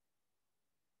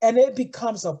 and it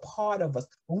becomes a part of us.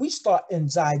 When we start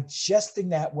digesting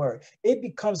that word, it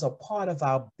becomes a part of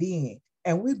our being,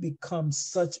 and we become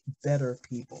such better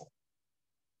people.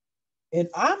 And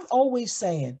I'm always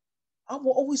saying, I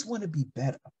will always want to be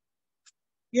better,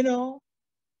 you know,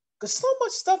 because so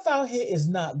much stuff out here is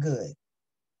not good.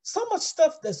 So much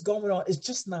stuff that's going on is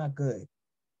just not good.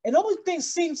 And all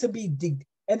things seem to be,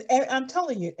 and I'm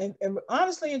telling you, and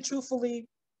honestly and truthfully,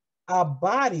 our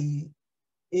body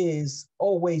is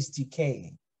always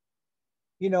decaying.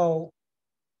 You know,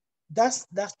 that's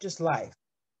just life.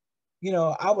 You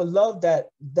know, I would love that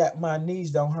my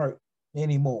knees don't hurt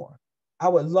anymore. I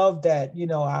would love that, you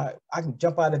know, I can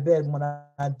jump out of bed when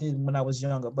I did when I was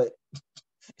younger, but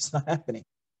it's not happening.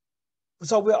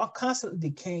 So we're all constantly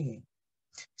decaying.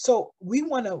 So we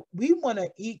wanna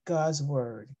eat God's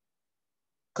word.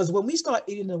 Because when we start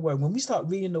eating the word, when we start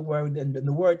reading the word, and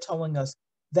the word telling us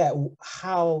that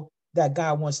how that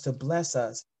God wants to bless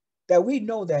us, that we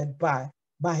know that by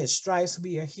his stripes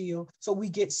we are healed. So we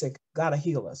get sick, God will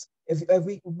heal us. If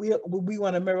we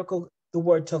want a miracle, the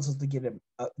word tells us to get him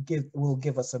will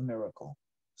give us a miracle.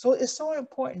 So it's so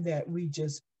important that we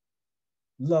just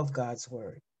love God's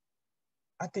word.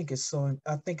 I think it's so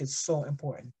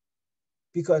important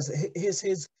because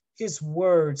his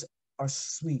words are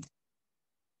sweet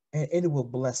and it will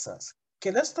bless us.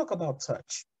 Okay, let's talk about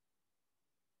touch.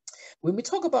 When we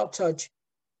talk about touch,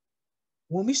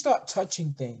 when we start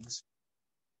touching things,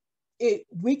 it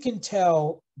we can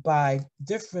tell by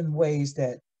different ways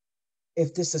that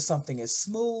if this is something is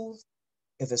smooth,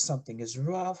 if it's something is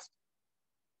rough,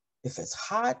 if it's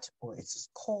hot or it's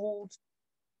cold,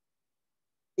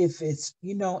 if it's,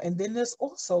 and then there's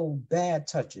also bad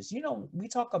touches. We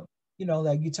talk about,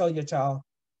 like you tell your child,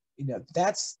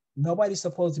 that's nobody's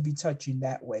supposed to be touching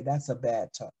that way. That's a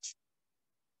bad touch.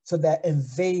 So that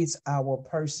invades our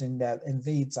person, that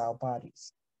invades our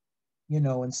bodies,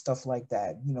 and stuff like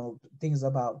that. Things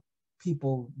about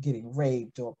people getting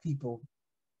raped or people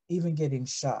even getting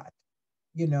shot,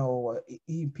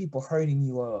 people hurting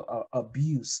you or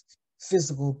abuse,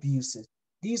 physical abuses.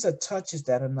 These are touches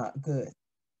that are not good.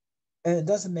 And it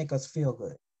doesn't make us feel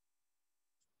good.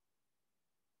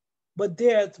 But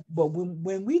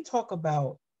when we talk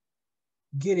about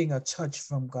getting a touch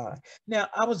from God. Now,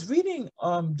 I was reading,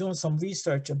 doing some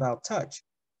research about touch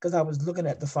because I was looking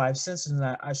at the five senses, and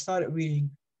I started reading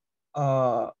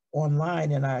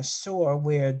online, and I saw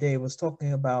where they was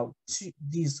talking about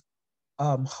these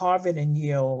Harvard and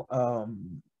Yale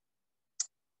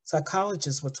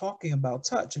psychologists were talking about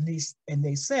touch, and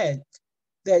they said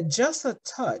that just a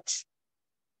touch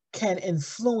can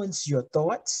influence your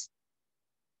thoughts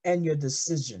and your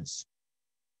decisions.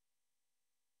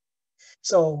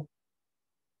 So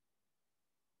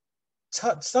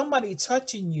somebody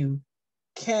touching you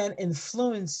can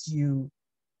influence you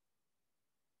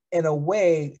in a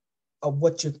way of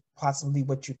what you're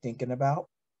thinking about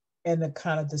and the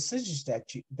kind of decisions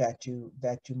that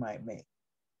you might make.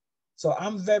 So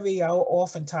I'll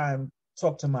oftentimes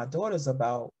talk to my daughters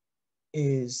about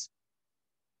is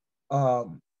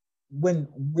when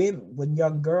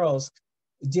young girls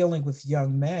dealing with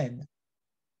young men,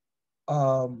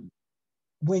 um,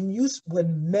 when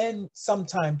men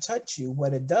sometimes touch you,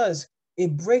 what it does,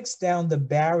 it breaks down the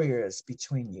barriers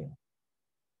between you.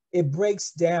 It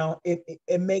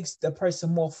makes the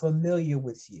person more familiar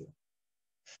with you.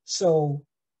 So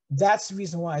that's the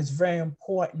reason why it's very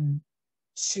important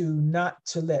to not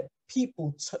to let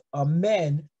people,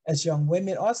 men as young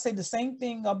women, or say the same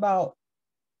thing about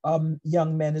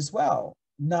young men as well,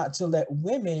 not to let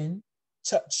women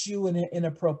touch you in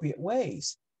inappropriate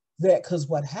ways. That because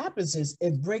what happens is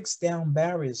it breaks down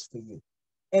barriers for you,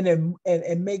 and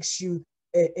it makes you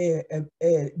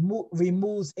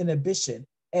removes inhibition,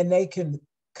 and they can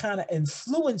kind of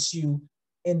influence you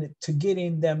into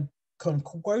getting them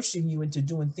coercing you into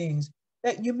doing things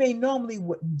that you may normally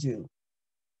wouldn't do.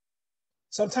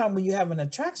 Sometimes when you have an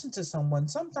attraction to someone,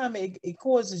 sometimes it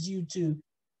causes you to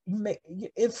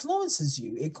influences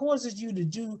you. It causes you to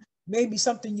do maybe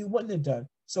something you wouldn't have done.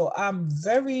 So I'm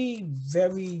very,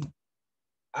 very,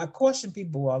 I caution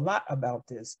people a lot about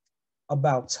this,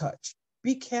 about touch.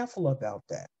 Be careful about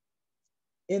that.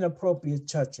 Inappropriate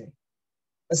touching.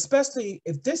 Especially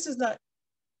if this is not,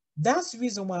 that's the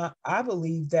reason why I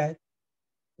believe that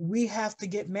we have to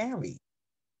get married.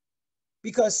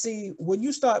 Because see, when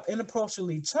you start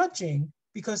inappropriately touching,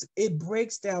 because it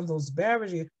breaks down those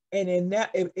barriers, and in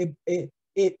that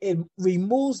it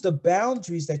removes the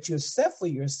boundaries that you have set for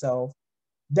yourself,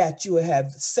 that you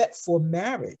have set for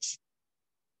marriage.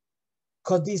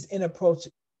 Because these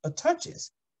inappropriate touches.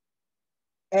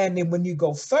 And then when you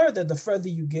go further, the further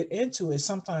you get into it,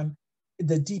 sometimes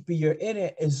the deeper you're in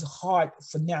it, is hard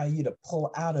for now you to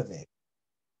pull out of it.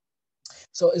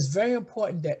 So it's very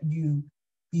important that you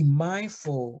be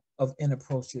mindful of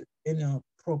inappropriate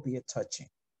touching.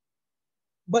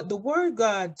 But the word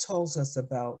God tells us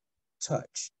about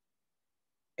touch.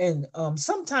 And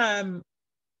sometimes,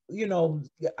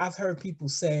 I've heard people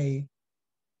say,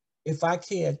 if I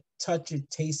can't touch it,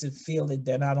 taste it, feel it,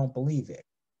 then I don't believe it.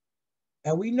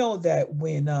 And we know that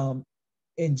when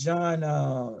in John,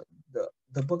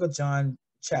 the book of John,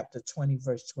 chapter 20,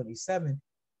 verse 27,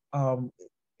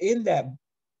 in that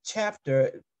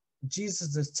chapter,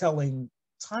 Jesus is telling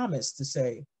Thomas to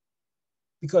say,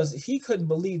 because he couldn't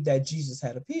believe that Jesus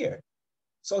had appeared.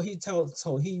 So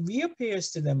he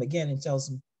reappears to them again and tells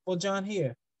them, well, John,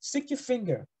 here, stick your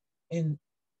finger in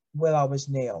where I was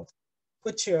nailed.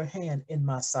 Put your hand in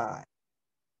my side.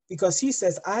 Because he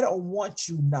says, I don't want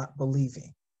you not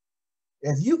believing.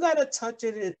 If you got to touch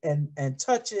it and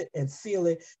touch it and feel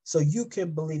it so you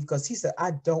can believe, because he said,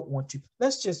 I don't want you.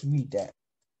 Let's just read that.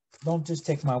 Don't just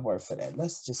take my word for that.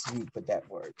 Let's just read what that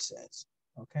word says.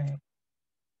 Okay.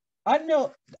 I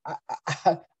know,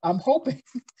 I'm hoping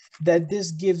that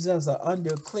this gives us a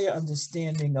clear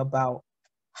understanding about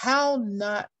how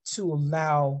not to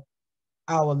allow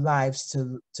our lives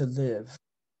to live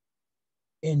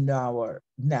in our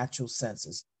natural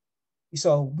senses.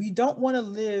 So we don't want to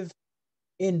live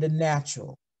in the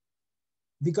natural,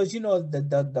 because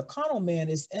the carnal man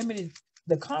is enmity.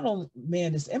 The carnal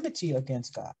man is enmity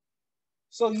against God.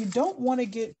 So you don't want to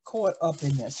get caught up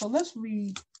in that. So let's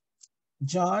read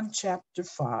John chapter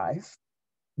 5.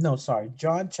 No, sorry,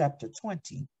 John chapter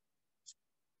 20.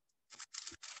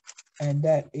 And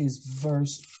that is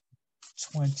verse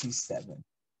 27.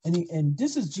 And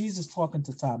this is Jesus talking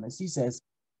to Thomas. He says,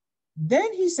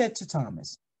 then he said to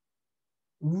Thomas,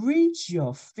 reach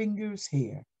your fingers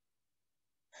here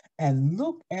and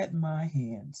look at my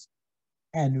hands,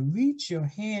 and reach your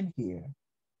hand here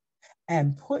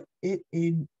and put it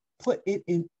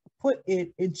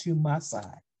into my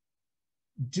side.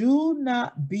 Do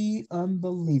not be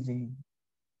unbelieving,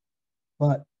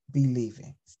 but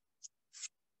believing.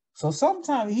 So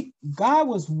sometimes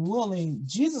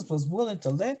Jesus was willing to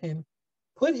let him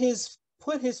put his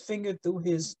finger through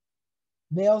his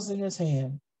nails in his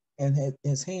hand and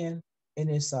his hand in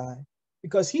his side,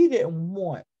 because he didn't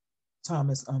want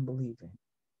Thomas unbelieving.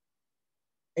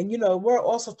 And the word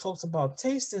also talks about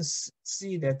taste and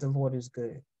see that the Lord is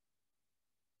good.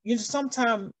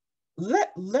 Sometimes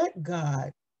let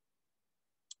God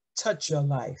touch your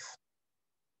life.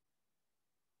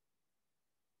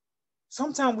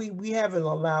 Sometimes we haven't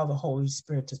allowed the Holy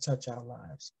Spirit to touch our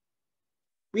lives.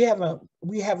 We have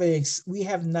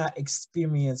not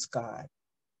experienced God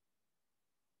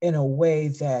in a way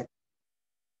that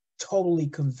totally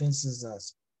convinces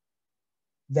us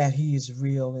that he is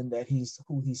real and that he's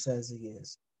who he says he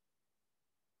is.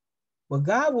 But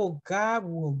God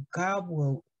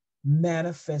will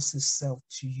manifest himself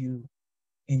to you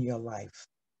in your life.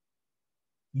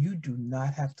 You do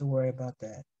not have to worry about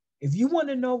that. If you want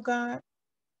to know God,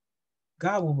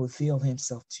 God will reveal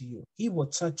himself to you. He will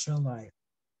touch your life.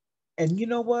 And you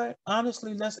know what?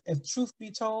 Honestly, if truth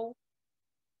be told,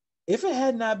 if it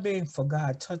had not been for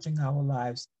God touching our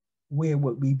lives, where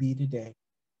would we be today?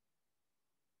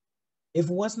 If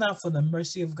it was not for the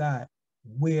mercy of God,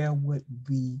 where would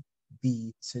we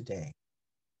be today?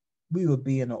 We would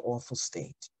be in an awful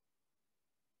state.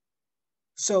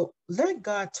 So let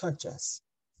God touch us.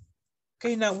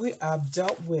 Okay, now I've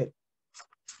dealt with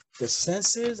the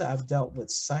senses. I've dealt with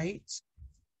sight,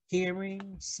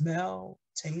 hearing, smell,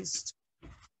 taste.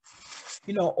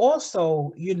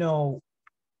 Also,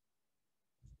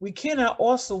 we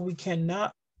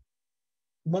cannot,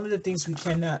 one of the things we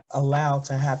cannot allow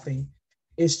to happen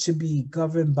is to be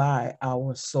governed by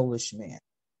our soulish man.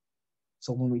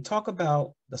 So when we talk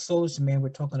about the soulish man, we're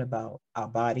talking about our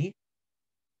body,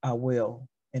 our will,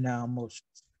 and our emotions.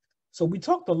 So we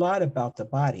talked a lot about the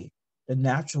body, the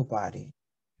natural body,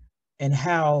 and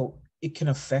how it can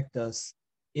affect us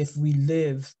if we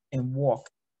live and walk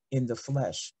in the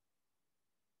flesh.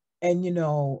 And,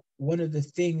 one of the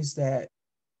things that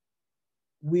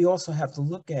we also have to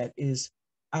look at is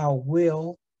our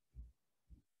will.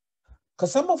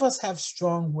 Because some of us have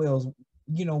strong wills.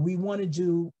 We want to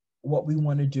do what we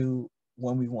want to do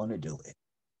when we want to do it.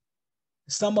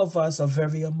 Some of us are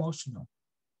very emotional.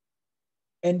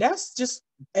 And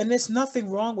there's nothing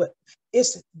wrong with it.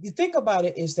 You think about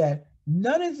it, is that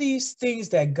none of these things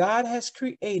that God has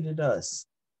created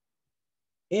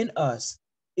in us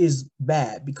is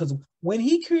bad, because when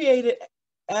he created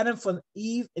Adam from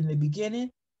Eve in the beginning,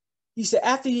 he said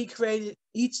after he created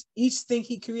each thing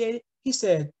he created, he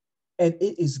said, and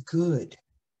it is good.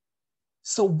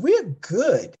 So we're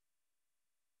good.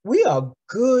 We are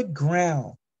good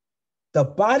ground. The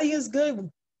body is good.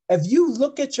 If you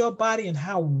look at your body and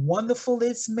how wonderful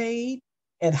it's made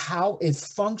and how it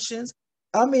functions,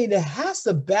 it has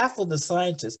to baffle the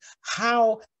scientists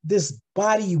how this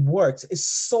body works. It's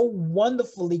so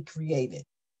wonderfully created,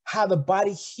 how the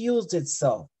body heals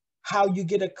itself, how you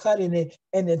get a cut in it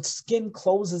and the skin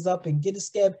closes up and get a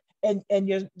scab, and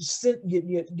your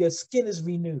skin is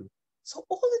renewed. So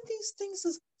all of these things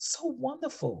is so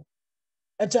wonderful.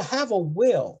 And to have a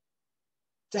will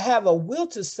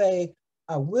to say,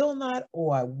 I will not,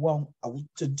 or I won't,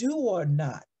 to do or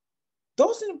not.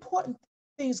 Those are important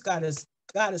things God has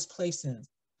placed in us.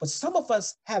 But some of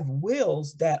us have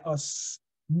wills that are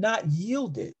not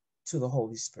yielded to the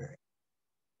Holy Spirit.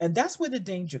 And that's where the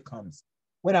danger comes.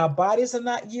 When our bodies are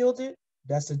not yielded,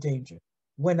 that's a danger.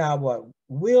 When our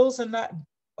wills are not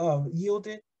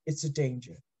yielded, it's a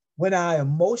danger. When our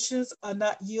emotions are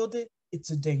not yielded,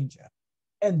 it's a danger.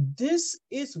 And this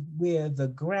is where the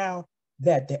ground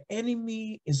that the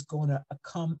enemy is going to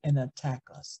come and attack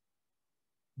us.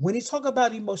 When you talk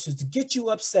about emotions, to get you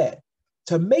upset,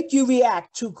 to make you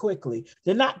react too quickly,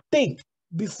 to not think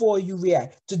before you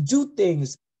react, to do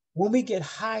things when we get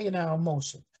high in our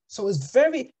emotions. So it's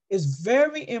very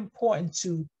important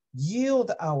to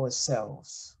yield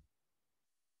ourselves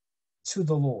to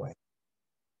the Lord.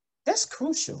 That's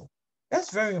crucial.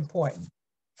 That's very important.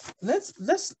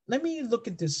 Let me look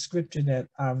at this scripture that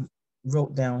I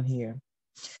wrote down here.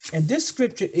 And this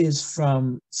scripture is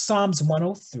from Psalms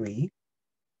 103.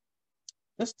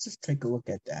 Let's just take a look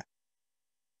at that.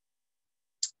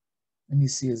 Let me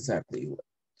see exactly what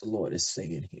the Lord is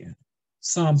saying here.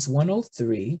 Psalms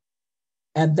 103,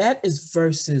 and that is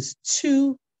verses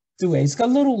 2 through 8. It's got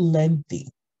a little lengthy.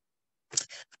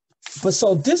 But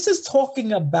so this is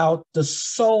talking about the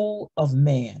soul of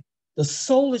man, the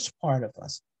soulish part of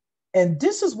us. And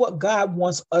this is what God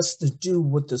wants us to do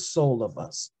with the soul of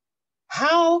us.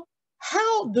 How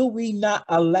do we not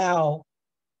allow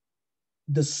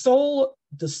the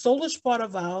soulish part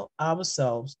of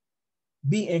ourselves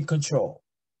be in control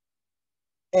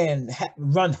and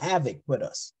run havoc with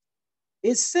us?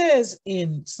 It says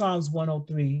in Psalms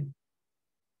 103,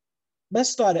 let's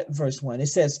start at verse 1. It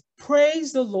says,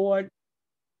 praise the Lord,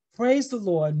 that's the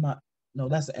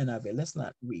NIV. Let's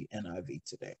not read NIV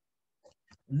today.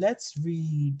 Let's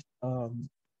read,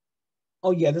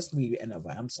 let's read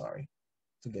NIV. I'm sorry.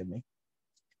 Forgive me.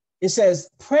 It says,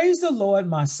 praise the Lord,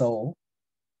 my soul,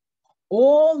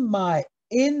 all my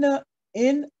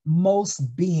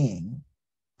inmost being,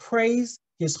 praise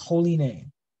his holy name.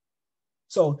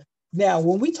 So now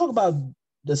when we talk about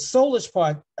the soulish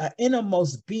part, our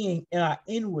innermost being in our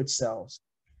inward selves,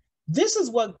 this is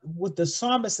what the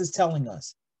psalmist is telling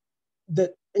us.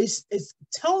 That it's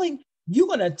telling, you're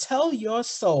going to tell your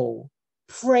soul,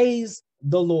 praise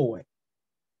the Lord.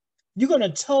 You're going to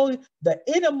tell the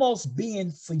innermost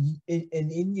being for you,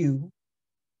 in you,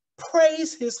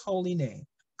 praise his holy name.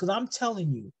 Because I'm telling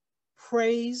you,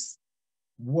 praise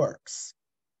works.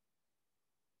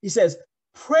 He says,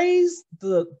 praise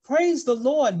the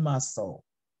Lord, my soul,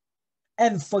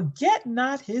 and forget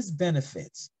not his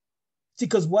benefits.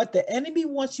 Because what the enemy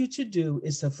wants you to do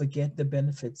is to forget the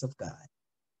benefits of God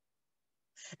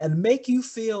and make you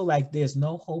feel like there's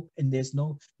no hope and there's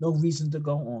no reason to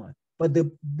go on. But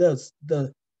the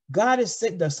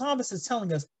psalmist is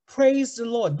telling us, praise the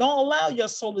Lord. Don't allow your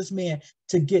soulless man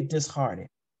to get disheartened.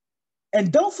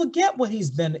 And don't forget what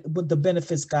the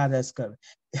benefits God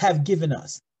have given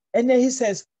us. And then he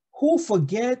says, who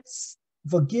forgives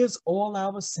all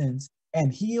our sins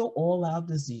and heal all our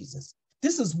diseases.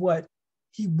 This is what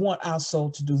he wants our soul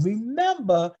to do.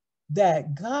 Remember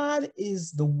that God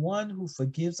is the one who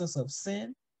forgives us of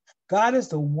sin. God is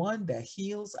the one that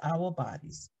heals our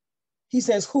bodies. He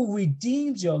says, who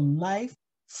redeems your life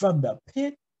from the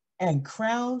pit and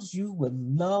crowns you with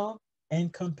love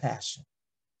and compassion.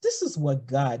 This is what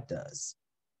God does.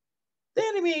 The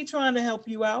enemy ain't trying to help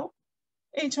you out.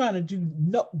 Ain't trying to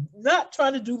not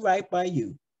trying to do right by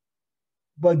you.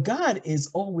 But God is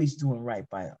always doing right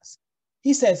by us.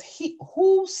 He says,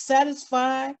 who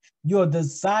satisfy your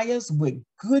desires with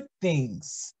good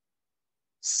things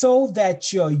so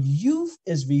that your youth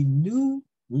is renewed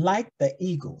like the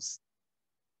eagles.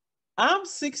 I'm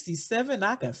 67.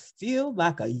 I can feel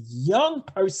like a young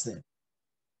person.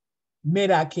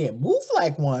 Maybe I can't move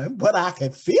like one, but I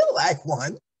can feel like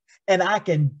one. And I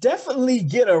can definitely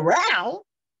get around.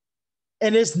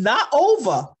 And it's not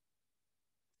over.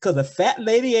 Because the fat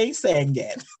lady ain't saying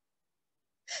yet.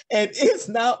 And it's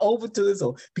not over till it's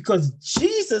over. Because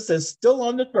Jesus is still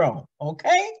on the throne.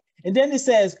 Okay? And then it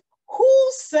says,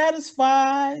 who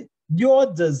satisfies your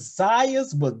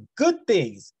desires with good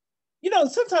things? You know,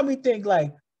 sometimes we think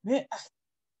like, man,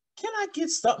 can I get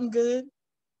something good?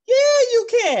 Yeah, you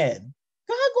can.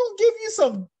 God gonna give you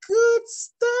some good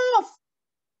stuff.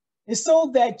 And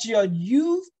so that your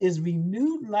youth is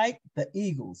renewed like the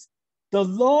eagles. The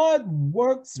Lord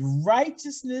works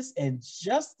righteousness and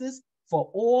justice for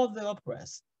all the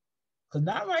oppressed. Because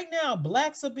not right now,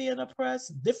 blacks are being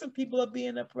oppressed, different people are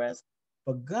being oppressed,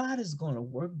 but God is going to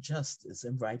work justice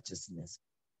and righteousness.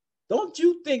 Don't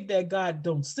you think that God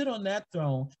don't sit on that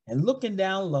throne and looking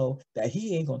down low that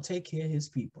he ain't going to take care of his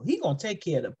people? He going to take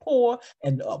care of the poor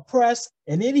and the oppressed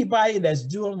and anybody that's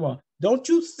doing wrong. Don't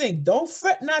you think, don't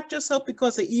fret not yourself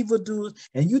because of evildoers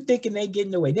and you thinking they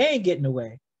getting away. They ain't getting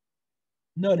away.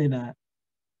 No, they're not.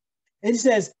 And it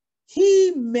says,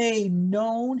 he made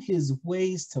known his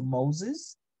ways to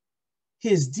Moses,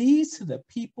 his deeds to the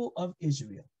people of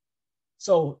Israel.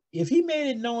 So if he made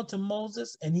it known to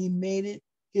Moses and he made it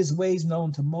his ways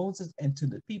known to Moses and to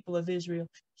the people of Israel,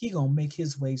 he gonna make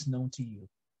his ways known to you.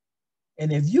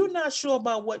 And if you're not sure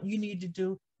about what you need to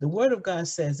do, the word of God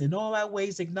says, in all our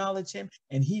ways acknowledge him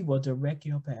and he will direct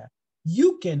your path.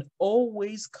 You can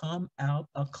always come out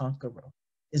a conqueror.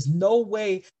 There's no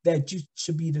way that you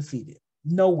should be defeated.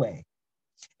 No way.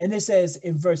 And it says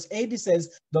in verse 8, it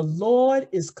says, the Lord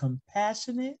is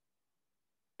compassionate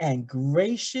and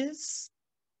gracious,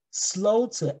 slow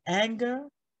to anger,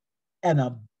 and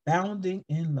abounding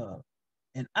in love.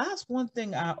 And that's one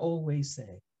thing I always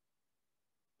say.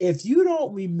 If you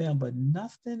don't remember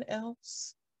nothing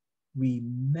else,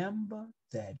 remember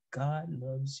that God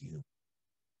loves you.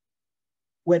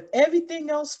 When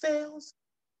everything else fails,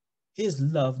 his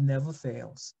love never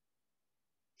fails.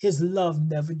 His love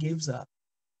never gives up.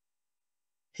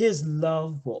 His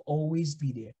love will always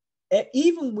be there. And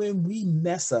even when we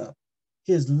mess up,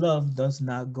 his love does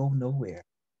not go nowhere.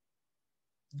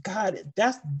 God,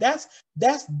 that's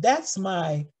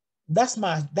my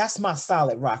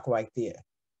solid rock right there.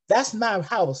 That's my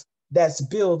house that's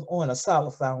built on a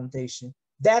solid foundation.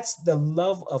 That's the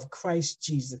love of Christ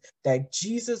Jesus, that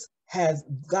Jesus has.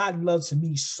 God loves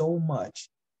me so much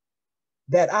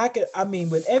that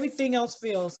when everything else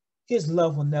fails, his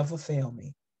love will never fail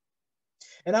me.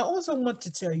 And I also want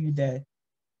to tell you that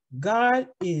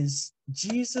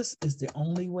Jesus is the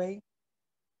only way,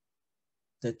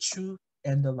 the truth,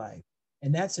 and the life.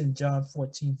 And that's in John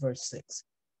 14, verse 6.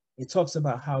 It talks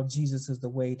about how Jesus is the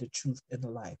way, the truth, and the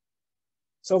life.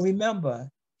 So remember,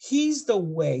 he's the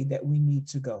way that we need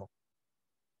to go.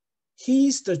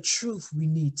 He's the truth we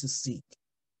need to seek.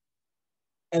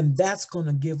 And that's going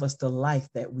to give us the life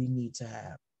that we need to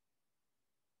have.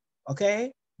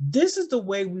 Okay? This is the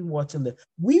way we want to live.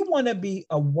 We want to be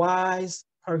a wise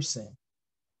person.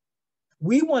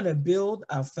 We want to build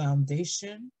our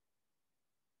foundation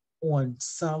on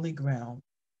solid ground.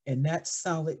 And that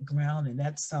solid ground and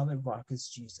that solid rock is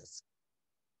Jesus.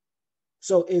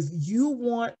 So if you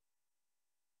want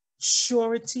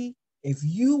surety, if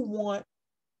you want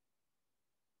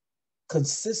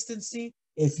consistency,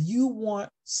 if you want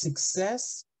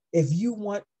success, if you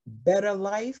want better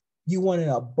life, you want an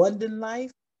abundant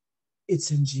life,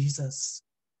 it's in Jesus.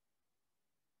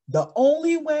 The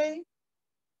only way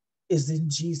is in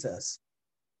Jesus.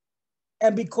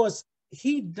 And because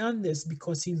he done this,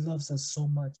 because he loves us so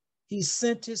much, he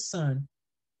sent his son,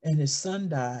 and his son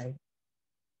died,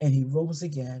 and he rose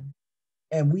again,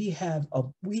 and we have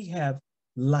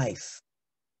life.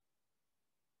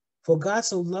 For God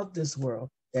so loved this world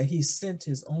that he sent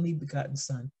his only begotten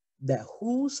son, that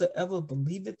whosoever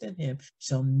believeth in him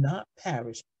shall not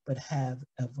perish, but have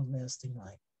everlasting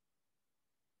life.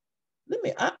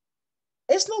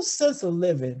 It's no sense of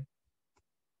living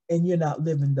and you're not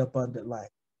living the abundant life.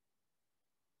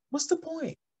 What's the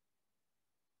point?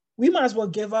 We might as well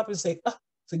give up and say,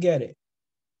 forget it.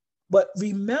 But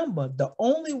remember, the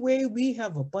only way we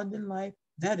have abundant life,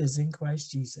 that is in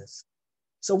Christ Jesus.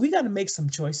 So we got to make some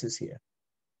choices here.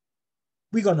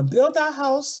 We're going to build our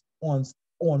house on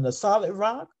the solid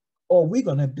rock, or we're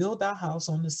going to build our house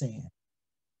on the sand.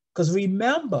 Because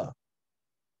remember,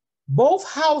 both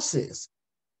houses,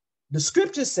 the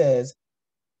scripture says,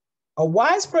 a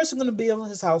wise person is going to build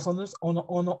his house on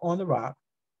the rock.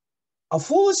 A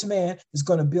foolish man is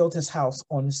going to build his house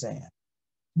on the sand.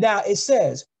 Now it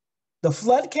says, the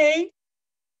flood came,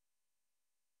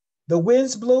 the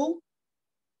winds blew,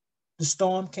 the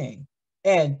storm came,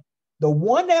 and the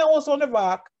one that was on the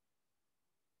rock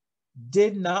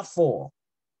did not fall,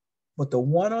 but the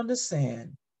one on the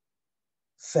sand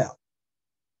fell.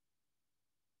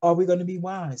 Are we going to be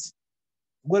wise?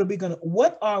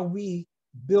 What are we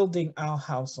building our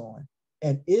house on?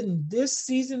 And in this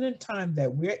season and time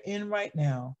that we're in right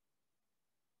now,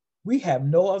 we have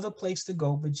no other place to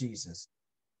go but Jesus.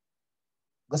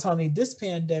 Because, honey, this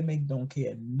pandemic don't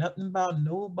care nothing about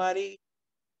nobody.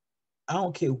 I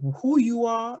don't care who you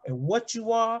are and what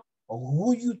you are, or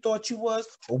who you thought you was,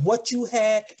 or what you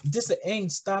had. This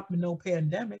ain't stopping no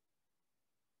pandemic.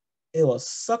 It will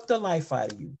suck the life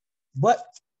out of you. But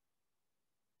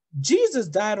Jesus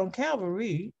died on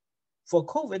Calvary for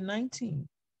COVID-19.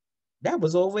 That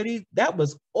was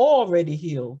already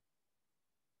healed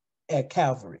at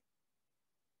Calvary.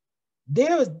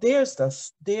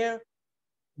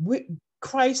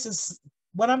 Christ is,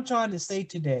 what I'm trying to say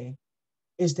today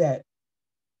is that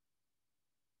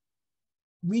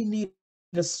we need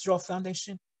a sure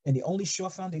foundation, and the only sure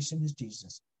foundation is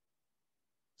Jesus.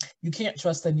 You can't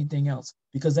trust anything else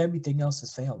because everything else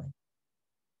is failing.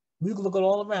 We look at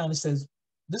all around and says,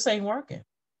 this ain't working.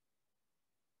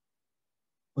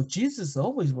 But Jesus is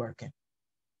always working.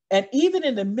 And even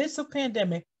in the midst of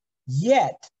pandemic,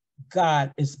 yet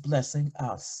God is blessing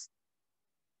us.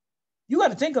 You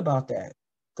got to think about that,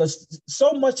 because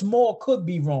so much more could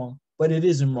be wrong, but it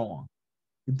isn't wrong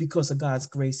because of God's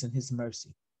grace and his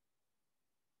mercy.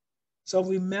 So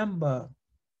remember,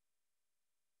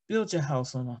 build your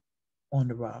house on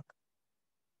the rock.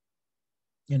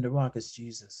 And the rock is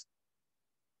Jesus.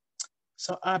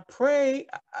 So I pray,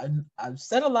 I've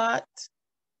said a lot.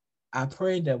 I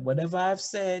pray that whatever I've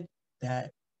said,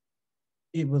 that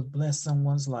it will bless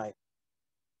someone's life.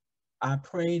 I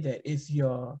pray that if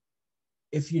you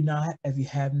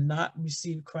have not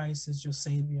received Christ as your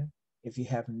Savior, if you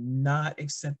have not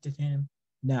accepted him,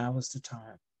 now is the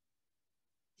time.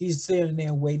 He's there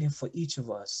waiting for each of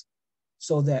us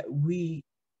so that we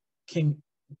can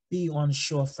be on a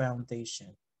sure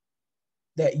foundation,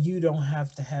 that you don't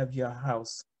have to have your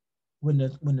house when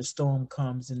the storm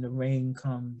comes and the rain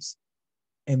comes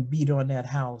and beat on that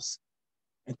house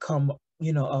and come, up,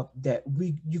 that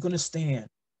you're going to stand.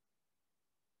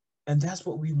 And that's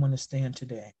what we want to stand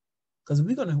today, because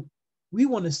we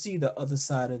want to see the other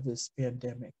side of this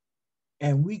pandemic,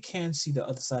 and we can see the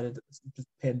other side of the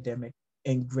pandemic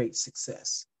in great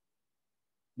success,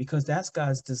 because that's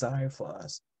God's desire for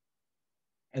us.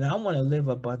 And I want to live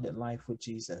abundant life with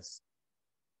Jesus.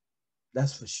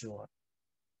 That's for sure.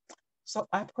 So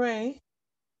I pray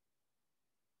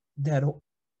that,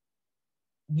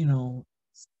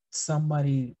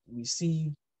 somebody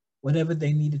received whatever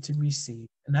they needed to receive.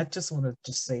 And I just want to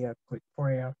just say a quick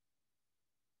prayer.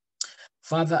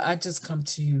 Father, I just come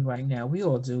to you right now. We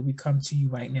all do. We come to you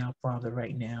right now, Father,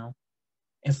 right now.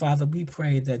 And Father, we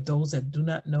pray that those that do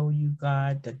not know you,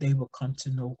 God, that they will come to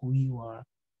know who you are,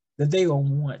 that they will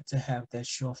want to have that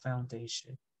sure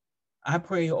foundation. I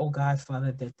pray, oh God,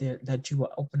 Father, that you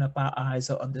will open up our eyes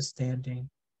of understanding,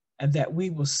 and that we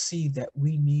will see that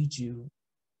we need you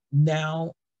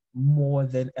now more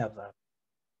than ever.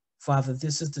 Father,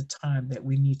 this is the time that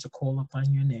we need to call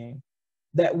upon your name,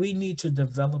 that we need to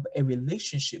develop a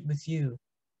relationship with you.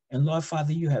 And Lord,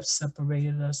 Father, you have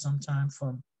separated us sometimes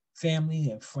from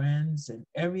family and friends and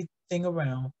everything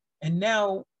around. And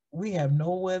now we have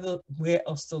where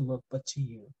else to look but to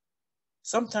you.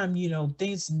 Sometimes,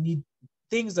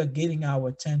 things are getting our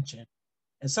attention.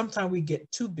 And sometimes we get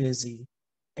too busy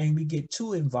and we get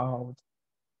too involved.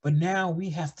 But now we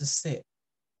have to sit.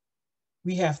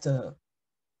 We have to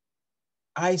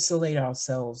isolate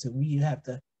ourselves, and we have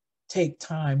to take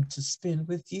time to spend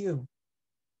with you.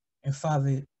 And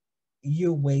Father,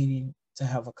 you're waiting to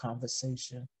have a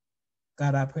conversation.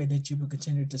 God, I pray that you will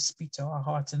continue to speak to our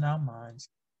hearts and our minds,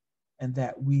 and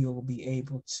that we will be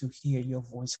able to hear your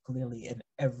voice clearly in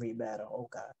every matter, oh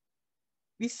God.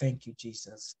 We thank you,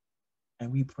 Jesus,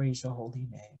 and we praise your holy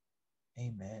name.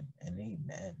 Amen and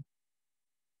amen.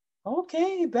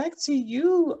 Okay, back to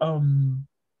you. All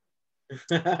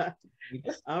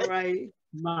right,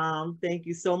 Mom, thank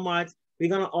you so much. We're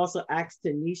going to also ask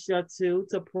Tanisha too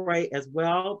to pray as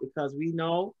well, because we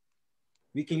know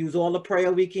we can use all the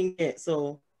prayer we can get.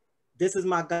 So this is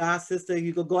my God sister.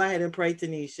 You can go ahead and pray,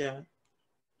 Tanisha.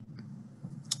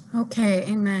 Okay,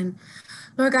 amen.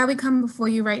 Lord God, we come before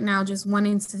you right now just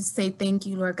wanting to say thank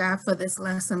you, Lord God, for this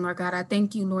lesson, Lord God. I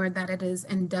thank you, Lord, that it is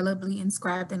indelibly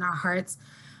inscribed in our hearts.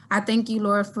 I thank you,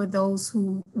 Lord, for those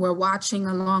who were watching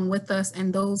along with us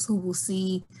and those who will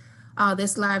see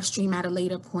this live stream at a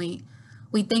later point.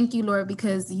 We thank you, Lord,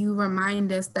 because you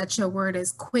remind us that your word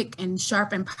is quick and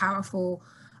sharp and powerful,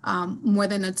 more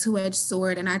than a two-edged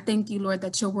sword. And I thank you, Lord,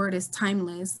 that your word is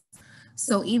timeless.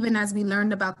 So even as we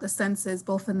learned about the senses,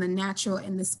 both in the natural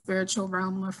and the spiritual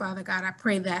realm, Lord Father God, I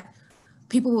pray that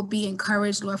people will be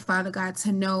encouraged, Lord Father God,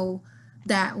 to know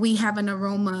that we have an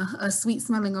aroma, a sweet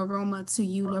smelling aroma to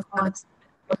you, Lord Father,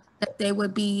 that they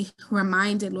would be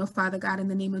reminded, Lord Father God, in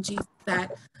the name of Jesus,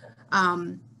 that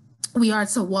we are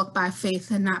to walk by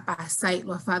faith and not by sight,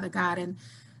 Lord Father God, and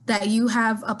that you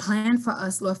have a plan for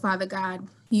us, Lord Father God.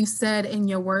 You said in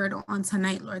your word on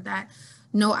tonight, Lord, that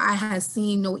no eye has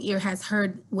seen, no ear has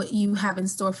heard what you have in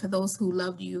store for those who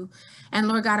love you. And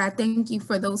Lord God, I thank you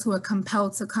for those who are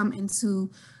compelled to come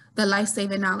into the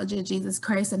life-saving knowledge of Jesus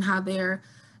Christ, and how their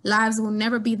lives will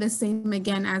never be the same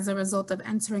again as a result of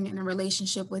entering in a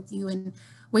relationship with you. And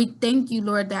We thank you,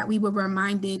 Lord, that we were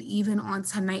reminded even on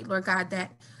tonight, Lord God,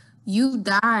 that you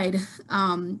died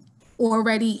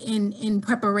already in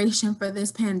preparation for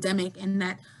this pandemic, and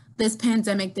that this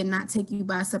pandemic did not take you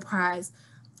by surprise.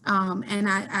 And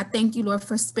I thank you, Lord,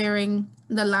 for sparing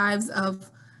the lives of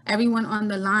everyone on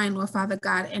the line, Lord Father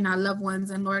God, and our loved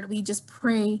ones. And Lord, we just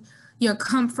pray your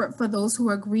comfort for those who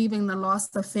are grieving the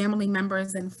loss of family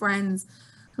members and friends,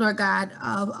 Lord God,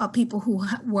 of people who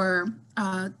were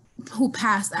who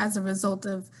passed as a result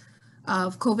of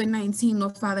COVID-19,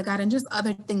 Lord Father God, and just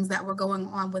other things that were going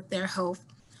on with their health.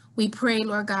 We pray,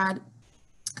 Lord God,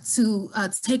 to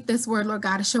take this word, Lord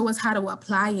God, to show us how to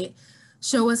apply it.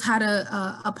 Show us how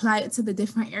to apply it to the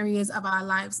different areas of our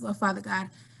lives, Lord Father God,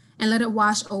 and let it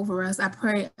wash over us. I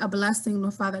pray a blessing,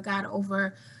 Lord Father God,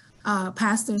 over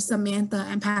Pastor Samantha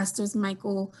and Pastors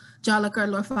Michael Jolicoeur,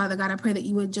 Lord Father God. I pray that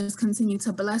you would just continue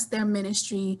to bless their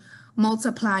ministry,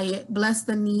 multiply it, bless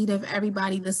the need of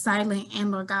everybody, the silent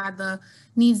and, Lord God, the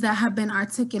needs that have been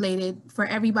articulated for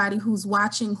everybody who's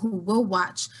watching, who will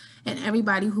watch, and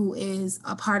everybody who is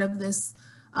a part of this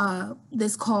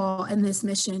this call and this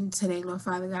mission today, Lord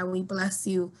Father God. We bless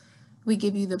you. We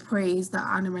give you the praise, the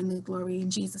honor, and the glory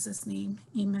in Jesus' name.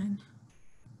 Amen.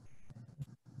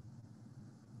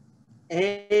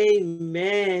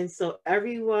 Amen. So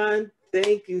everyone,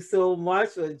 thank you so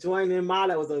much for joining me.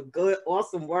 That was a good,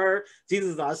 awesome word.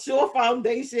 Jesus is our sure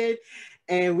foundation.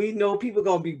 And we know people are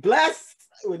going to be blessed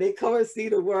when they come and see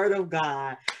the word of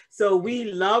God. So we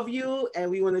love you,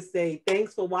 and we want to say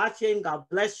thanks for watching. God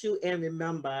bless you. And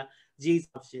remember, Jesus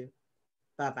loves you.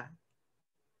 Bye-bye.